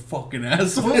friends are fucking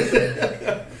assholes.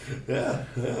 Yeah.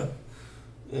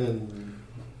 And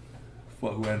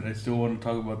fuck, man, I still want to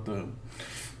talk about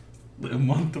the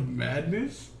month of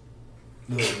madness.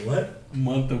 the what?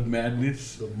 Month of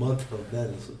madness. The month of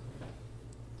madness.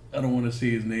 I don't want to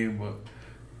say his name, but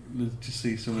let's just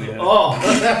say somebody else. Oh,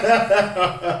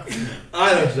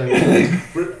 I understand.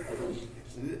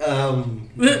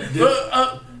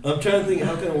 I'm trying to think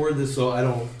how can I word this so I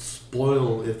don't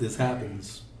spoil if this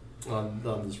happens on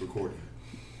this recording.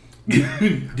 Do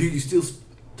you still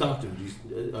talk to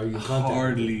him? Are you in contact?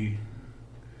 Hardly.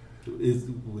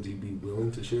 Would he be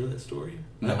willing to share that story?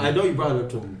 No. I know you brought it up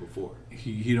to him before.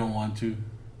 He don't want to.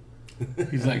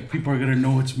 He's like, people are gonna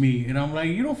know it's me, and I'm like,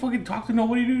 you don't fucking talk to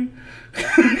nobody, dude.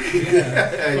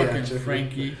 Fucking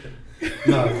Frankie.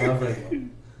 No, not Frankie.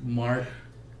 Mark.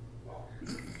 Well,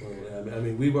 I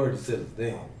mean, we've already said his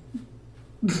name.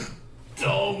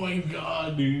 Oh my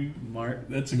god, dude. Mark.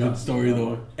 That's a good story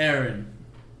though. Aaron.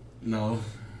 No.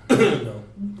 No.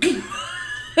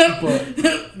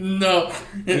 But No.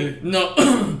 No.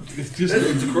 it's just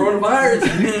It's coronavirus.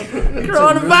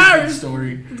 Coronavirus. Really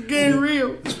story. It's getting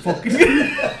real. It's fucking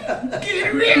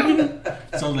getting real.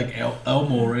 Sounds like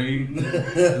Elmo, right?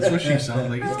 That's what she sounds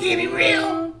like. It's getting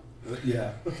real.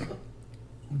 Yeah.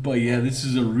 But yeah, this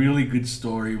is a really good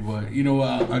story. But you know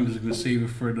what? I'm just gonna save it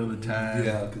for another time.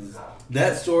 Yeah, because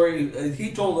that story,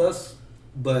 he told us,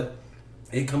 but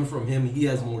it comes from him. He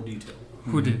has more detail.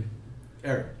 Who did?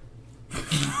 Eric.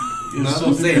 It's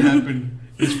something that happened.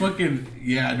 It's fucking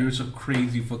yeah, dude. It's a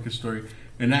crazy fucking story,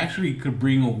 and actually could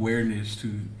bring awareness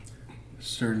to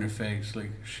certain effects,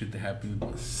 like shit that happened.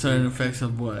 Certain effects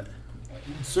of what?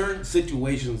 Certain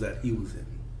situations that he was in.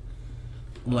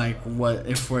 Like what?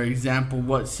 If, for example,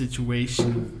 what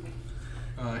situation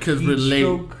could Heat relate?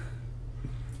 stroke.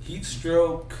 Heat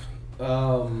stroke,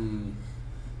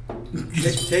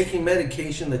 taking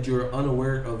medication that you're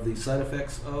unaware of the side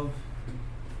effects of.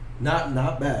 Not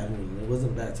bad. I mean, it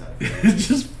wasn't a bad side effect. It's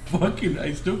just fucking.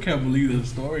 I still can't believe that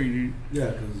story, dude.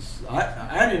 Yeah, because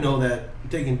I didn't know that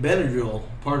taking Benadryl,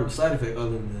 part of the side effect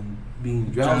other than being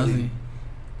drowsy,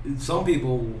 some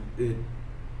people it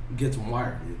gets them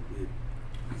wired.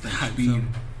 Speed.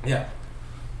 Yeah.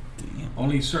 Damn.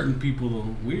 Only certain people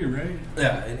are weird, right?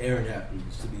 Yeah, and Aaron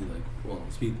happens to be like one of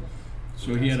those people.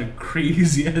 So he had a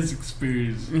crazy ass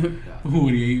experience Yeah.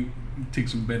 when he took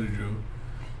some Benadryl.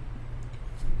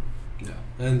 Yeah.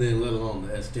 And then let alone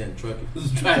the S10 truck he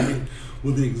was driving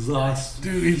with the exhaust.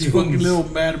 Dude, his fumes fucking little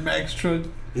Mad Max truck.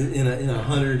 in a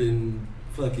 100 and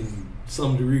fucking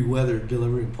some degree weather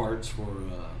delivering parts for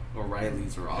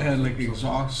O'Reilly's or It Office had like or something.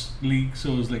 exhaust leak,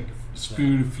 so it was like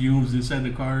spewing fumes inside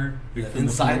the car. Yeah, Like, from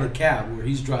inside floor. the cab where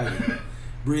he's driving,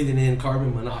 breathing in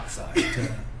carbon monoxide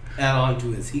to add on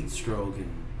to his heat stroke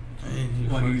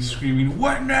While he's screaming,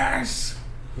 wetness!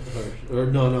 or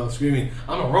no, screaming,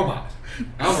 I'm a robot.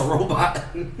 I'm a robot.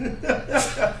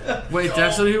 Wait,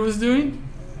 that's what he was doing?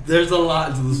 There's a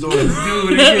lot to the story.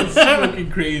 Dude, it gets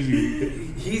fucking crazy.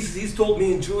 He's told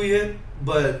me and Chewy it,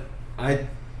 but I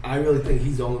really think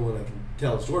he's the only one that can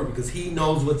tell the story because he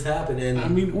knows what's happening. I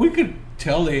mean, we could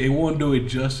tell it won't do it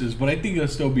justice, but I think it'll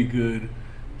still be good.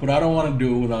 But I don't want to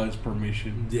do it without his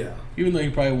permission. Yeah. Even though he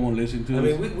probably won't listen to I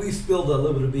it. mean, we spilled a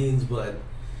little bit of beans, but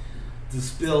to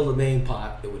spill the main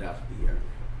pot, it would have to be here.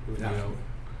 It would have to be.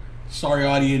 Sorry,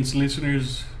 audience,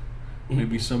 listeners.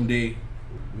 Maybe someday.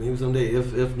 Maybe someday.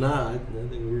 If not, I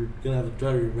think we're gonna have to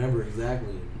try to remember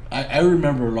exactly. I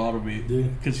remember a lot of it. Do you?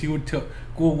 Because he would tell...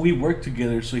 Well, we worked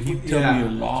together, so he'd tell me a Yeah.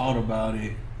 lot about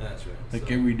it. That's right. Like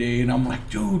So- every day. And I'm like,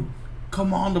 dude,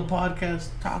 come on the podcast.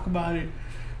 Talk about it.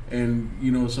 And,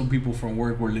 you know, some people from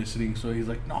work were listening. So he's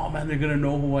like, no, man, they're going to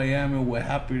know who I am and what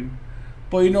happened.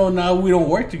 But, you know, now we don't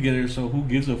work together, so who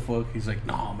gives a fuck? He's like,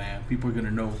 no, man, people are going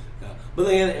to know. Yeah. But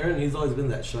then again, Aaron, he's always been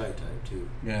that shy type too.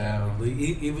 Yeah. Like,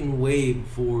 even way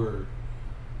before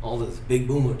all this big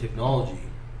boom of technology,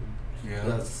 Yeah.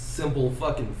 that simple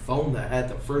fucking phone that had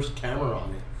the first camera on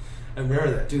it. I remember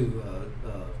that too.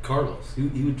 Carlos, he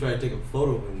would try to take a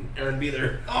photo and Aaron be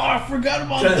there. Oh, I forgot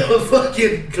about Trying that. to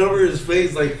fucking cover his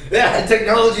face like, yeah,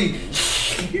 technology.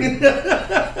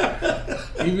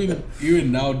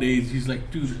 Even nowadays, he's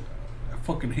like, dude, I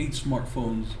fucking hate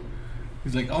smartphones.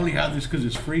 He's like, I only have this because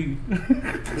it's free.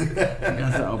 That's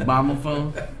the Obama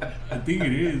phone? I think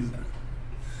it is.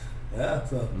 Yeah,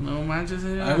 so. No, mine just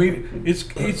I mean,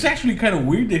 it's actually kind of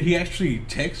weird that he actually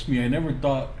texts me. I never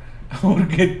thought I would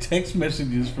get text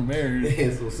messages from Aaron.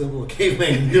 Yeah, so simple a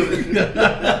caveman can do it.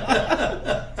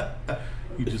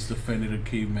 You just offended a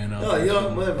caveman out No, there. you know,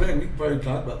 matter of fact, we can probably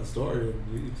talk about the story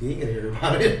if you ain't gonna hear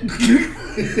about it.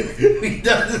 We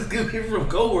done this coming from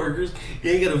coworkers.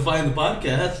 You ain't gonna find the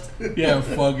podcast. Yeah,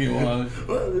 fuck it. Well,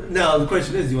 Well, now the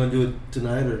question is, do you want to do it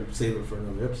tonight or save it for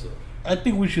another episode? I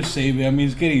think we should save it. I mean,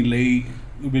 it's getting late.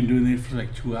 We've been doing it for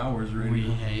like 2 hours already. We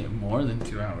hate more than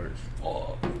 2 hours.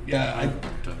 Oh, yeah,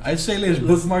 I'd say let's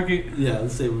bookmark it. Yeah,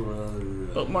 let's save it for another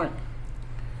Bookmark.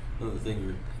 another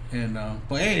thing. And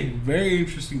but hey, very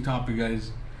interesting topic,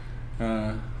 guys.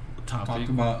 Talked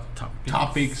about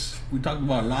topics. We talked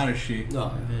about a lot of shit.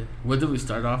 No, What did we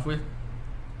start off with?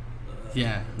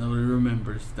 Yeah, nobody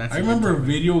remembers. That's I a good remember topic.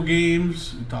 video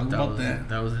games. We talked about was, that.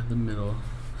 That was in the middle.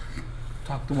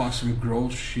 Talked about some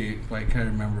gross shit, but I can't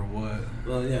remember what.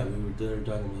 well, yeah, we were there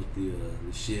talking about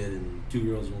the shit and 2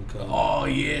 girls, 1 cup. Oh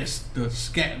yes, the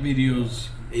scat videos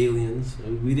Aliens.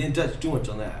 We didn't touch too much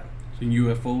on that. and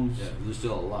UFOs. Yeah, there's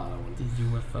still a lot I want The to.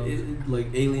 UFOs. Like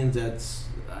aliens,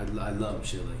 I love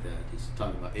shit like that. Just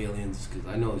talking about aliens because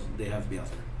I know they have to be out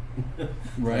there. That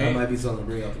Right. might be something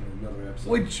to bring up in another episode.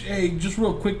 Which, hey, just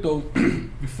real quick though,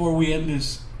 before we end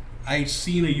this, I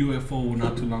seen a UFO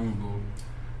not too long ago.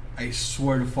 I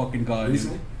swear to fucking God.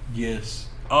 Recently? Yes.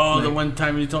 Oh, the Like- one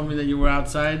time you told me that you were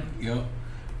outside? Yep.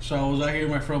 So I was out here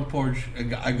in my front porch.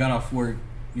 I got off work.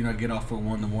 You know, I get off at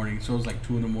 1 in the morning. So it was like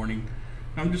 2 in the morning.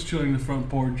 I'm just chilling in the front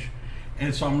porch.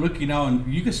 And so I'm looking out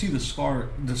and you can see the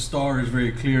stars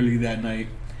very clearly that night.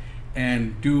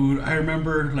 And dude, I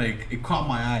remember like it caught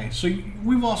my eye. So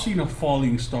we've all seen a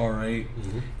falling star, right?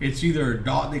 Mm-hmm. It's either a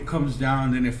dot that comes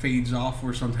down and it fades off,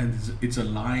 or sometimes it's a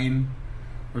line,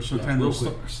 or sometimes real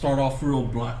it'll quick. start off real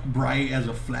bright as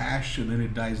a flash and then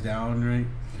it dies down, right?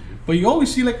 But you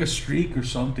always see like a streak or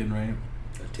something, right?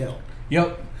 A tail.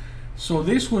 Yep. So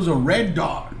this was a red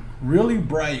dot, really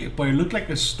bright, but it looked like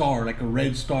a star, like a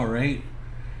red star, right?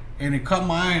 And it caught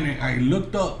my eye, and I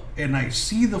looked up, and I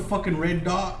see the fucking red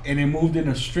dot, and it moved in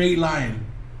a straight line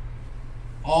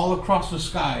all across the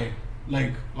sky.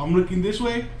 Like, I'm looking this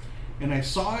way, and I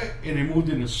saw it, and it moved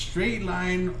in a straight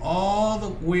line all the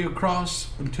way across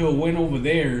until it went over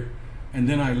there, and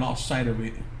then I lost sight of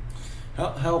it.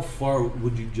 How far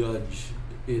would you judge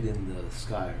it in the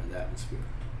sky or the atmosphere?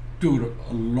 Dude,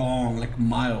 long, like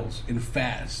miles, and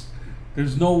fast.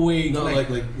 There's no way. No,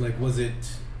 like was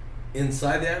it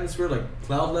inside the atmosphere, like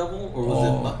cloud level, or was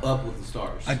it up with the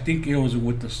stars? I think it was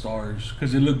with the stars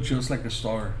because it looked just like a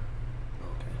star.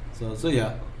 Okay. So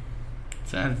yeah.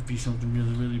 So that would be something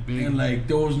really, really big. And like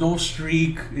there was no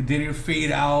streak. It didn't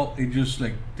fade out. It just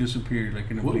like disappeared like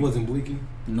in a blink. Wasn't blinking?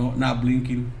 No, not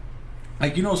blinking.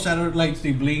 Like satellite lights,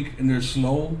 they blink and they're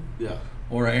slow. Yeah.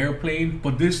 Or an airplane,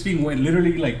 but this thing went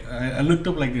literally like I looked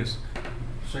up like this.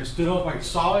 So I stood up, I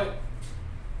saw it,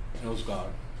 and it was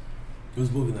gone. It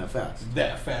was moving that fast.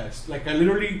 That fast. Like I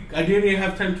didn't even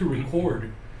have time to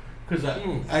record because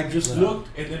I just looked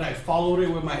and then I followed it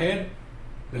with my head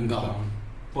And gone.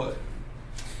 But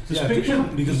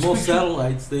because most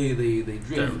satellites they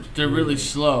drift. They're really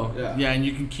slow. Yeah. And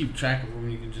you can keep track of them.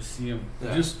 You can just see them.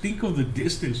 Yeah. Just think of the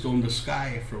distance though in the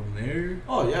sky from there.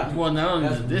 Oh yeah. Well, not only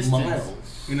That's the distance,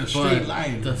 miles. In a straight but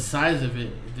line. the size of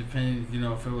it, depending,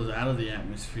 if it was out of the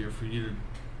atmosphere, for you to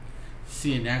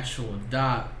see an actual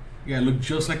dot. Yeah, it looked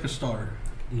just like a star.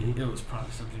 It was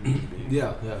probably something really big.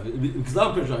 Yeah. Because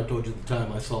I'm pretty sure I told you at the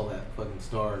time I saw that fucking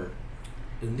star.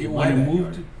 In my When it backyard.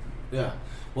 moved. Yeah.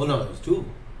 Well, no, it was two of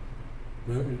them.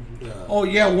 Remember? Oh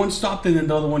yeah, one stopped and then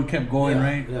the other one kept going, yeah,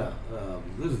 right? Yeah.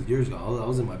 This was years ago. I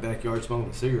was in my backyard smoking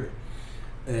a cigarette,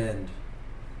 and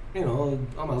I'm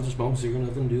out just smoking a cigarette,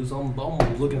 nothing to do. So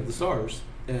I'm looking at the stars,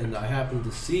 and I happened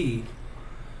to see.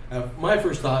 My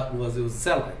first thought was it was a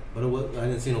satellite, but I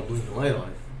didn't see no blinking light on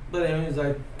it. But anyways,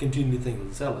 I continued to think it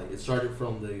was a satellite. It started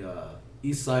from the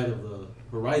east side of the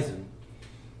horizon,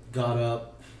 got up.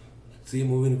 See it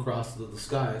moving across the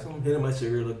sky. So I'm hitting my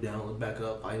cigarette, look down, look back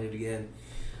up, find it again.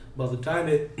 By the time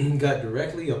it got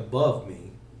directly above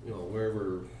me,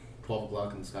 wherever 12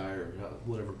 o'clock in the sky or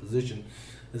whatever position,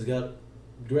 it got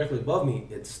directly above me,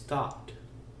 it stopped.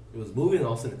 It was moving,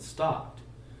 all of a sudden it stopped.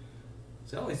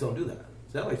 Satellites don't do that.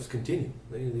 Satellites continue.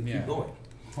 They keep going.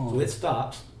 So it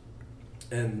stops,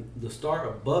 and the star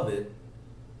above it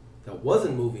that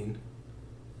wasn't moving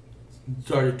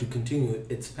started to continue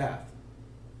its path.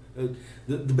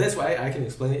 The best way I can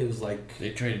explain it was like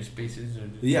They traded spaces.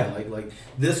 like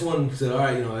this one said, all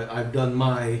right, I've done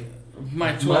my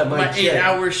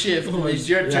 8-hour shift. It's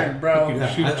your turn, bro.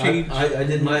 I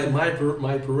did my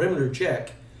perimeter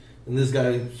check, and this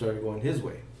guy started going his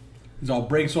way. It's all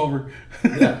breaks over.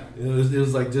 Yeah, it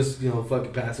was like just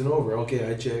fucking passing over. Okay,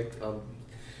 I checked.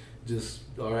 Just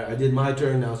all right. I did my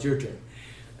turn. Now it's your turn.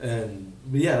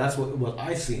 But yeah, that's what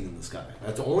I seen in the sky.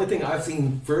 That's the only thing I've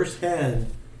seen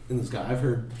firsthand in the sky. I've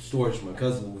heard stories from my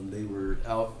cousin when they were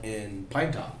out in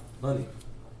Pine Top hunting,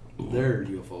 their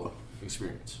UFO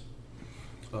experience.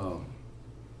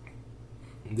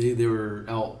 They were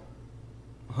out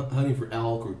hunting for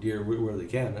elk or deer where they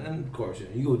can, and of course,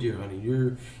 you go deer hunting.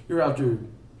 You're out there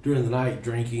during the night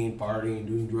drinking, partying,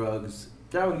 doing drugs,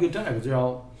 having a good time because you're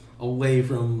out away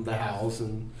from the house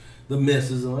and the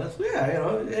misses and that.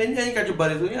 And you got your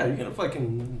buddies. Yeah, you're gonna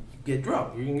fucking get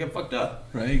drunk. You're gonna get fucked up.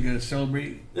 Right, you gotta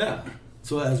celebrate. Yeah.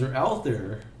 So as they're out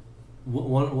there,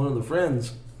 one of the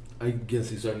friends, I guess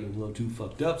he started getting a little too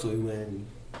fucked up. So he went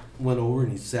over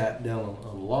and he sat down on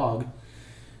a log,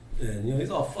 and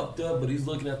he's all fucked up, but he's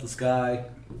looking at the sky,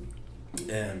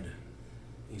 and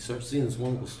he starts seeing this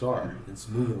one little star. It's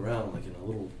moving around like in a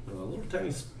little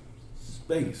tiny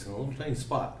space, in a little tiny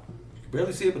spot. You can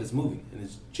barely see it, but it's moving and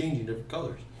it's changing different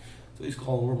colors. So he's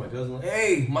calling over my cousin, like,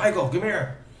 "Hey, Michael, come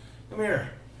here.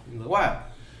 He's like, "Wow,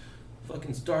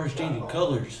 fucking star's changing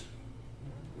colors."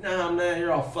 "Nah, man,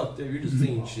 you're all fucked up. You're just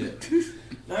seeing shit."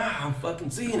 "Nah, I'm fucking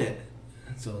seeing it."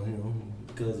 So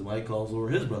cousin Mike calls over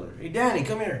his brother. "Hey, Danny,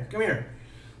 come here.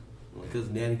 My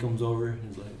cousin Danny comes over.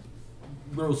 He's like,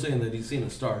 bro's saying that he's seen a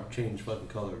star change fucking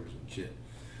colors and shit.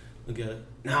 Look at it.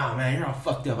 "Nah, man, you're all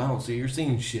fucked up. I don't see it. You're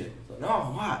seeing shit." Like,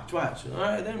 "No, watch. All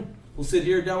right, then we'll sit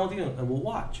here down with you and we'll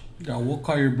watch." Yeah, we'll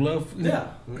call your bluff. Yeah,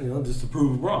 just to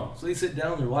prove them wrong. So they sit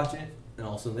down, they're watching it, and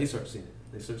all of a sudden they start seeing it.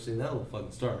 They start seeing that little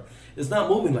fucking star. It's not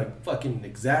moving like fucking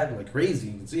exact, like crazy.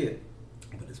 You can see it,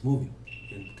 but it's moving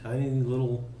in tiny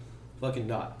little fucking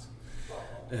dots,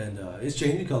 and it's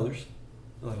changing colors.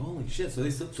 They're like, "Holy shit!" So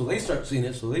they start seeing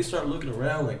it. So they start looking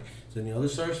around, like, "So the other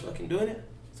stars fucking doing it?"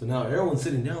 So now everyone's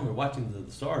sitting down, they're watching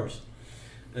the stars.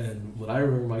 And what I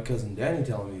remember my cousin Danny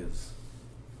telling me is,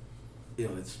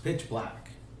 it's pitch black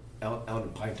out in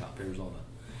Pine Top, Arizona.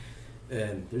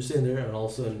 And they're sitting there, and all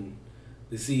of a sudden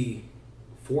they see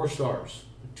 4 stars,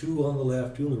 2 on the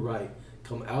left, 2 on the right,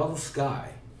 come out of the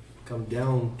sky, come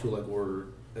down to like where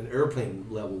an airplane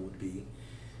level would be,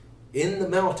 in the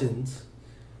mountains,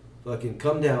 fucking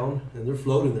come down, and they're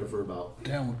floating there for about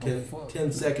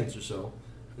 10 seconds or so.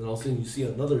 And all of a sudden you see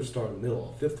another star in the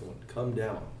middle, a 5th one, come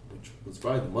down, which was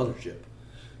probably the mothership,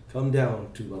 come down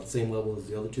to about the same level as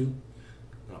the other two.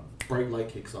 And a bright light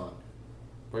kicks on.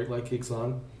 Bright light kicks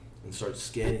on and starts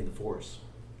scanning the forest.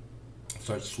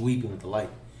 Starts sweeping with the light.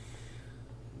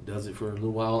 Does it for a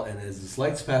little while, and as this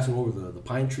light's passing over the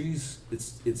pine trees,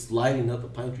 it's lighting up the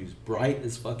pine trees bright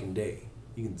as fucking day.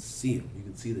 You can see them. You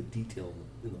can see the detail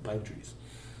in the pine trees.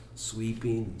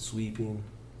 Sweeping and sweeping.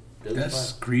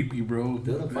 That's creepy, bro.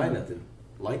 Doesn't find nothing.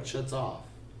 Light shuts off.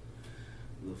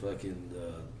 The fucking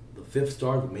the fifth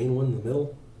star, the main one in the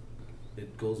middle,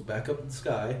 it goes back up in the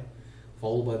sky,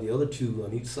 followed by the other two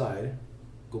on each side,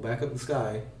 go back up in the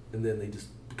sky, and then they just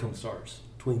become stars,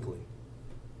 twinkling,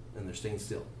 and they're staying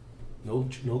still.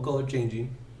 No color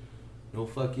changing, no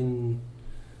fucking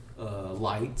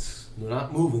lights. They're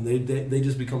not moving. They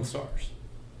just become stars.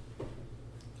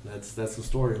 That's the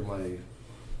story of my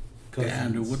cousin.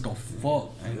 Damn, dude, what the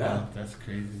fuck? I know, Yeah. that's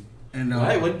crazy. And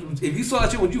Right, if you saw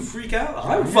that shit, would you freak out?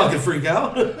 I would fucking freak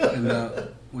out. and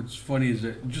what's funny is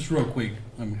that, just real quick,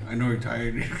 I know you're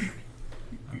tired.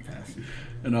 I'm passing.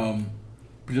 And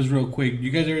just real quick, you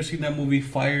guys ever seen that movie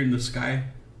Fire in the Sky?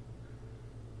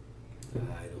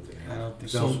 I don't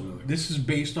think So this is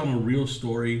based on a real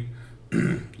story.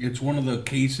 It's one of the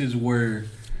cases where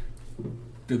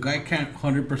the guy can't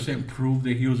 100% prove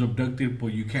that he was abducted,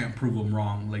 but you can't prove him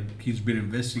wrong. Like, he's been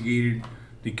investigated,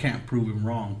 they can't prove him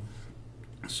wrong.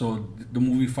 So the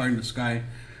movie Fire in the Sky,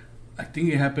 I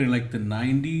think it happened in like the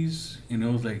 90s, and it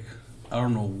was like, I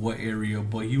don't know what area,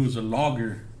 but he was a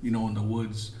logger, in the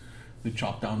woods. They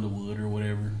chopped down the wood or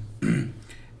whatever.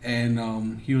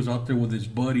 And he was out there with his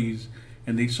buddies,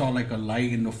 and they saw like a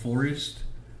light in the forest,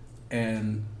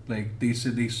 and like they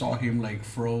said they saw him like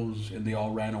froze, and they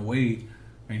all ran away,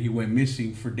 and he went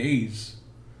missing for days.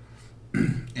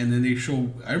 And then they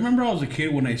show, I remember I was a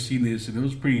kid when I seen this, and it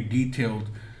was pretty detailed.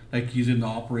 Like, he's in the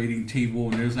operating table,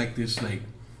 and there's like this like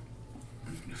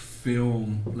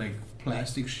film, like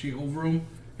plastic shit over him,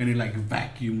 and it like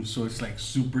vacuums, so it's like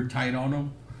super tight on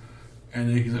him. And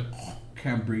then he's like, oh,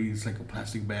 can't breathe. It's like a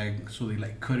plastic bag. So they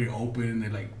like cut it open. They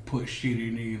like put shit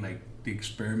in it. And, like, they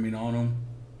experiment on him.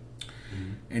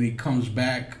 Mm-hmm. And he comes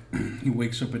back. He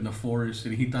wakes up in the forest,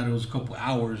 and he thought it was a couple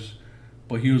hours,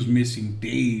 but he was missing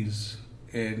days.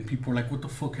 And people are like, what the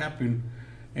fuck happened?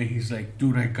 And he's like,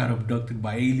 dude, I got abducted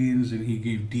by aliens. And he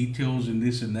gave details and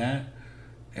this and that.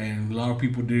 And a lot of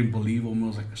people didn't believe him. It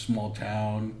was like a small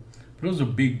town. But it was a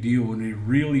big deal, and it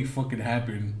really fucking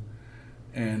happened.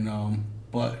 And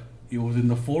but it was in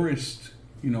the forest.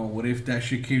 What if that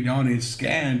shit came down and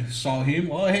scanned, saw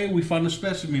him? Oh, hey, we found a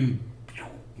specimen.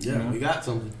 Yeah, we got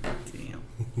something.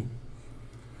 Damn.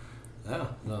 Yeah,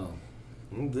 no,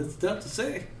 it's tough to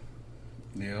say.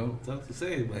 Tough to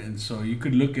say, but And so you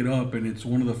could look it up, and it's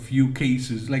one of the few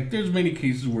cases. Like, there's many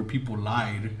cases where people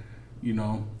lied.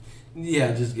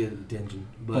 Yeah, just get attention.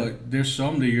 But there's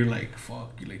some that you're like,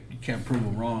 fuck, you can't prove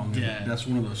them wrong. Yeah. That's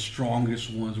one of the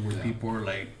strongest ones where people are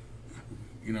like,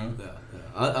 Yeah.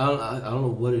 I don't know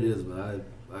what it is, but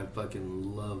I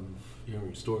fucking love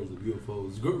hearing stories of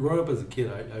UFOs. Growing up as a kid,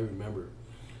 I remember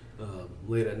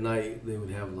late at night they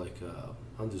would have like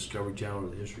on Discovery Channel or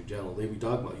the History Channel, they'd be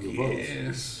talking about UFOs.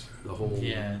 yes. The whole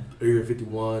Area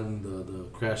 51, the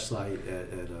crash site at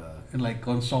And like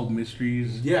unsolved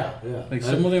mysteries. yeah. Like,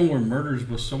 some of them were murders,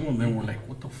 but some of them were like,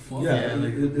 what the fuck? Yeah,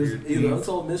 like there's weird either things.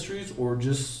 unsolved mysteries or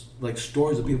just like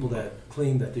stories of people that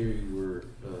claim that they were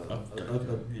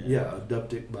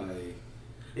abducted by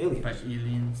aliens. By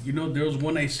aliens. There was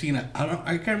one I seen.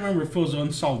 I can't remember if it was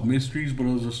Unsolved Mysteries, but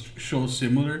it was a show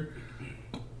similar.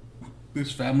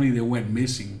 This family, they went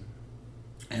missing,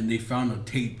 and they found a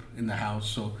tape in the house.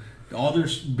 So all their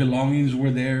belongings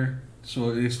were there. So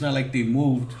it's not like they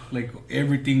moved. Like,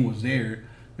 everything was there.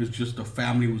 It's just the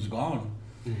family was gone.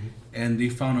 Mm-hmm. And they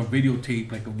found a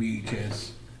videotape, like a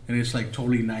VHS, and it's like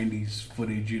totally 90s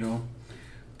footage,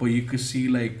 But you could see,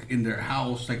 like, in their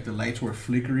house, like, the lights were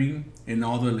flickering, and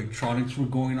all the electronics were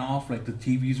going off, like the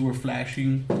TVs were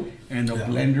flashing, and the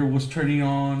blender was turning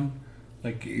on,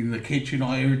 like, in the kitchen,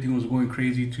 everything was going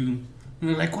crazy too. And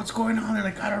they're like, what's going on? They're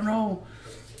like, I don't know.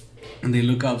 And they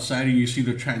look outside, and you see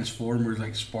the transformers,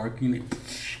 like, sparking.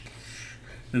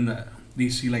 Then they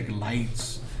see, like,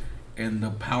 lights, and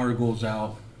the power goes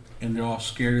out, and they're all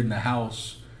scared in the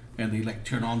house. And they like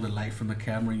turn on the light from the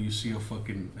camera, and you see a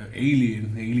fucking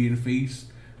alien face,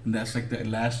 and that's like the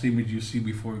last image you see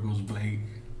before it goes blank.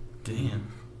 Damn.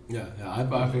 Yeah.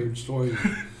 I've heard stories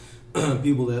of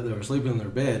people that were sleeping in their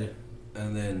bed,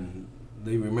 and then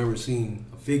they remember seeing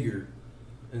a figure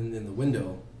in the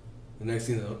window. The next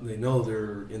thing they know,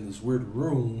 they're in this weird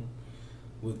room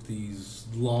with these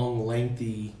long,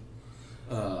 lengthy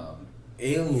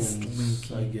aliens,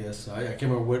 Slinky. I guess. I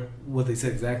can't remember what they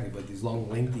said exactly, but these long,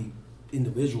 lengthy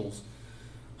individuals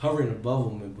hovering above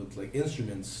them and with like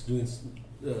instruments doing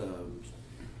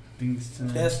Things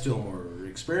to tests to them or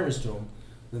experiments to them.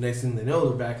 The next thing they know,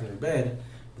 they're back in their bed,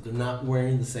 but they're not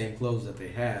wearing the same clothes that they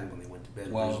had when they went to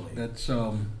bed Wow, originally. that's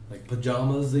Like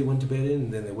pajamas they went to bed in,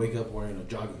 and then they wake up wearing a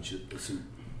jogging suit.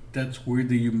 that's weird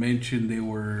that you mentioned they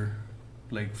were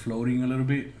like floating a little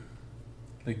bit,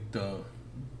 like the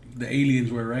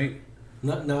aliens were, right?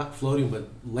 Not floating, but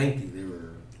lengthy. They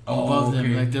were above them,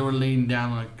 okay. like they were laying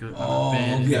down like on Oh, a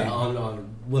bed. okay. yeah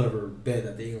on whatever bed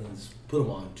that the aliens put them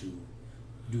on to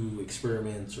do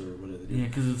experiments or whatever they do. Yeah,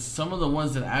 because some of the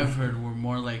ones that I've heard were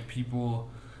more like people,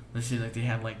 let's say like they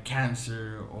had like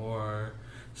cancer, or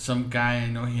some guy I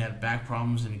know he had back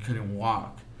problems and he couldn't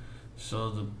walk. So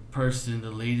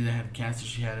the lady that had cancer,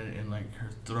 she had it in like her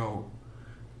throat,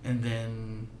 and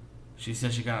then she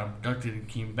said she got abducted and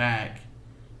came back,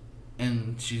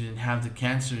 and she didn't have the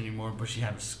cancer anymore, but she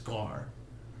had a scar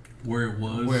Where it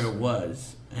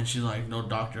was. and she's like, no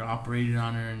doctor operated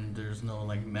on her, and there's no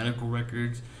like medical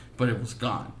records, but it was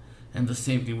gone. And the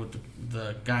same thing with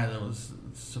the guy that was,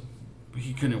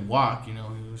 he couldn't walk, he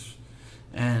was,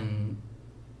 and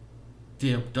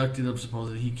they abducted him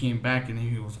supposedly. He came back and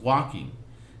he was walking.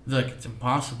 They're like, it's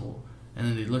impossible. And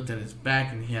then they looked at his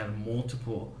back and he had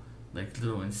multiple like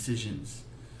little incisions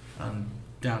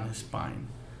down his spine.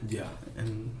 Yeah.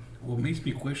 And What makes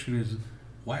me question is,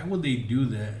 why would they do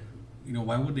that?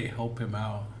 Why would they help him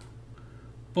out?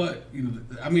 But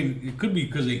I mean, it could be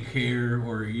because they care,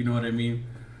 or you know what I mean.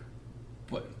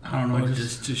 But I don't know, or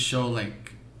just to show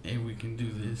like, hey, we can do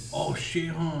this. oh shit,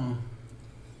 huh?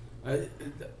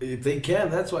 If they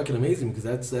can, that's why it can amaze me,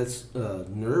 because that's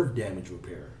nerve damage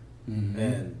repair,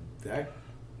 and that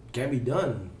can be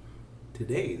done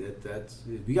today. That's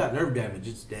if you got nerve damage,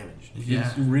 it's damaged. Yeah.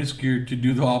 It's riskier to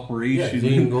do the Yeah, operation. so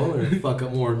you can go in there and fuck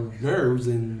up more nerves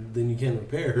than you can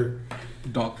repair. The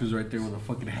doctor's right there with a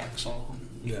fucking hacksaw.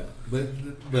 Yeah, but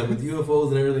with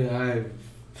UFOs and everything,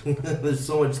 there's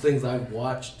so much things I've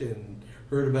watched and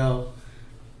heard about.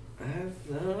 I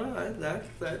don't know.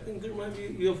 I think there might be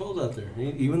UFOs out there,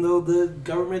 even though the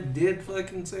government did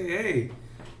fucking say, "Hey,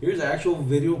 here's actual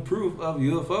video proof of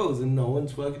UFOs," and no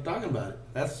one's fucking talking about it.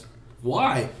 That's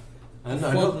why. I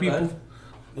know the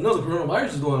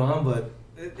coronavirus is going on, but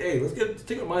hey, let's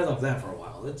take our minds off that for a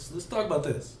while. Let's talk about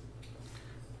this.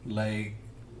 Like,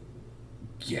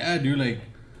 yeah, dude, like,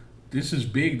 this is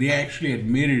big. They actually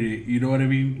admitted it. You know what I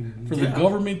mean? For the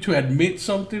government to admit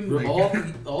something. For like,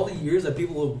 all the years that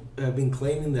people have been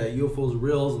claiming that UFOs are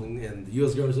real, and the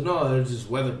U.S. government said, no, they're just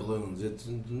weather balloons.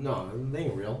 No, they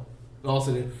ain't real. And all of a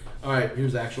sudden, all right,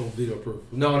 here's actual video proof.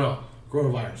 No,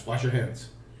 coronavirus. Wash your hands.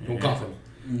 Don't cough at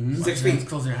me. 6 feet.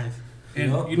 Close your eyes.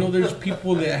 And there's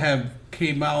people that have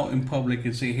came out in public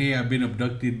and say, hey, I've been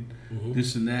abducted,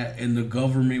 this and that, and the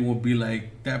government will be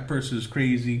like, that person's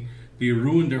crazy. They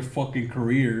ruined their fucking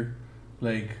career,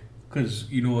 like, because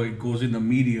it goes in the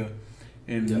media,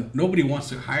 and nobody wants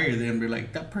to hire them. They're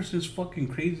like, that person's fucking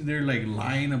crazy. They're like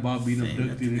lying about being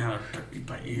abducted.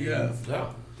 Yeah.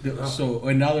 So,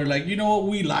 and now they're like, you know what?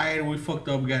 We lied. We fucked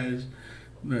up, guys.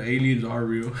 The aliens are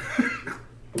real.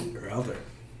 They're out there.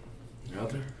 They're out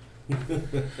there.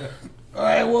 All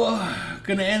right, well,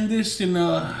 gonna end this in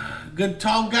good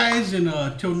talk, guys, and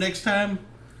till next time.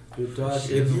 Good talk.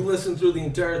 If you listen through the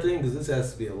entire thing, because this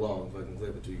has to be a long fucking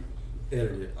clip until you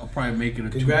edit it. I'll probably make it a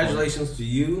Congratulations to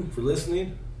you for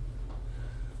listening.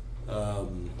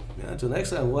 Until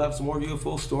next time, we'll have some more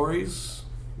UFO stories.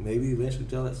 Maybe eventually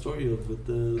tell that story with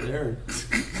Aaron.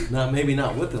 Maybe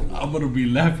not with them. I'm gonna be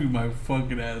laughing my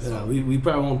fucking ass off. We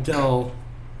probably won't tell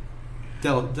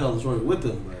the story with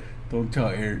them, but Don't tell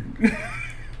Aaron.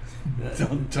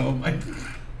 Don't tell my.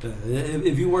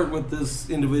 if you work with this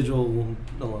individual,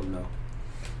 don't let him know.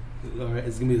 All right,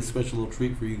 it's gonna be a special little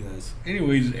treat for you guys.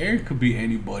 Anyways, Aaron could be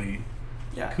anybody.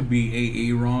 Yeah. Could be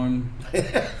Aaron.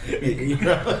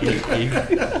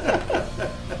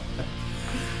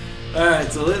 All right,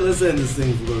 so let's end this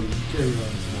thing before we carry on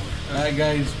some more. All right,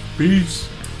 guys. Peace.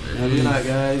 Have a good night,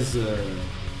 guys.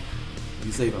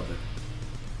 Be safe out there.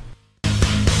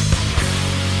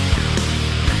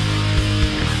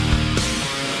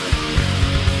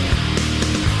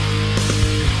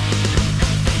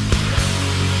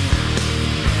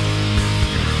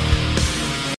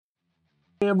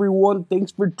 Hey everyone,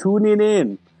 thanks for tuning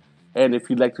in. And if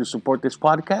you'd like to support this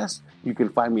podcast, you can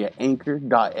find me at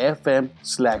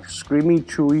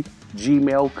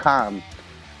anchor.fm/screamingchewy@gmail.com.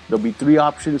 There'll be 3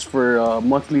 options for a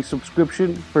monthly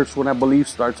subscription. First one, I believe,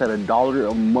 starts at $1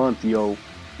 a month, yo.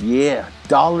 Yeah,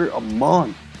 $1 a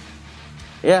month.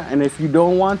 Yeah, and if you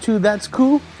don't want to, that's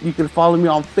cool. You can follow me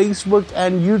on Facebook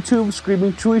and YouTube,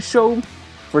 Screaming Chewy Show,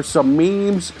 for some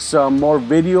memes, some more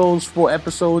videos, full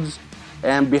episodes,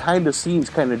 and behind the scenes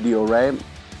kind of deal, right?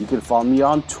 You can follow me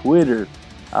on Twitter,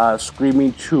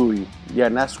 Screaming Chewy. Yeah,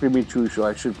 not Screaming Chewy Show.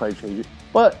 I should probably change it.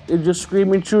 But it's just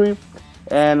Screaming Chewy.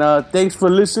 And thanks for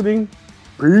listening.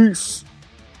 Peace.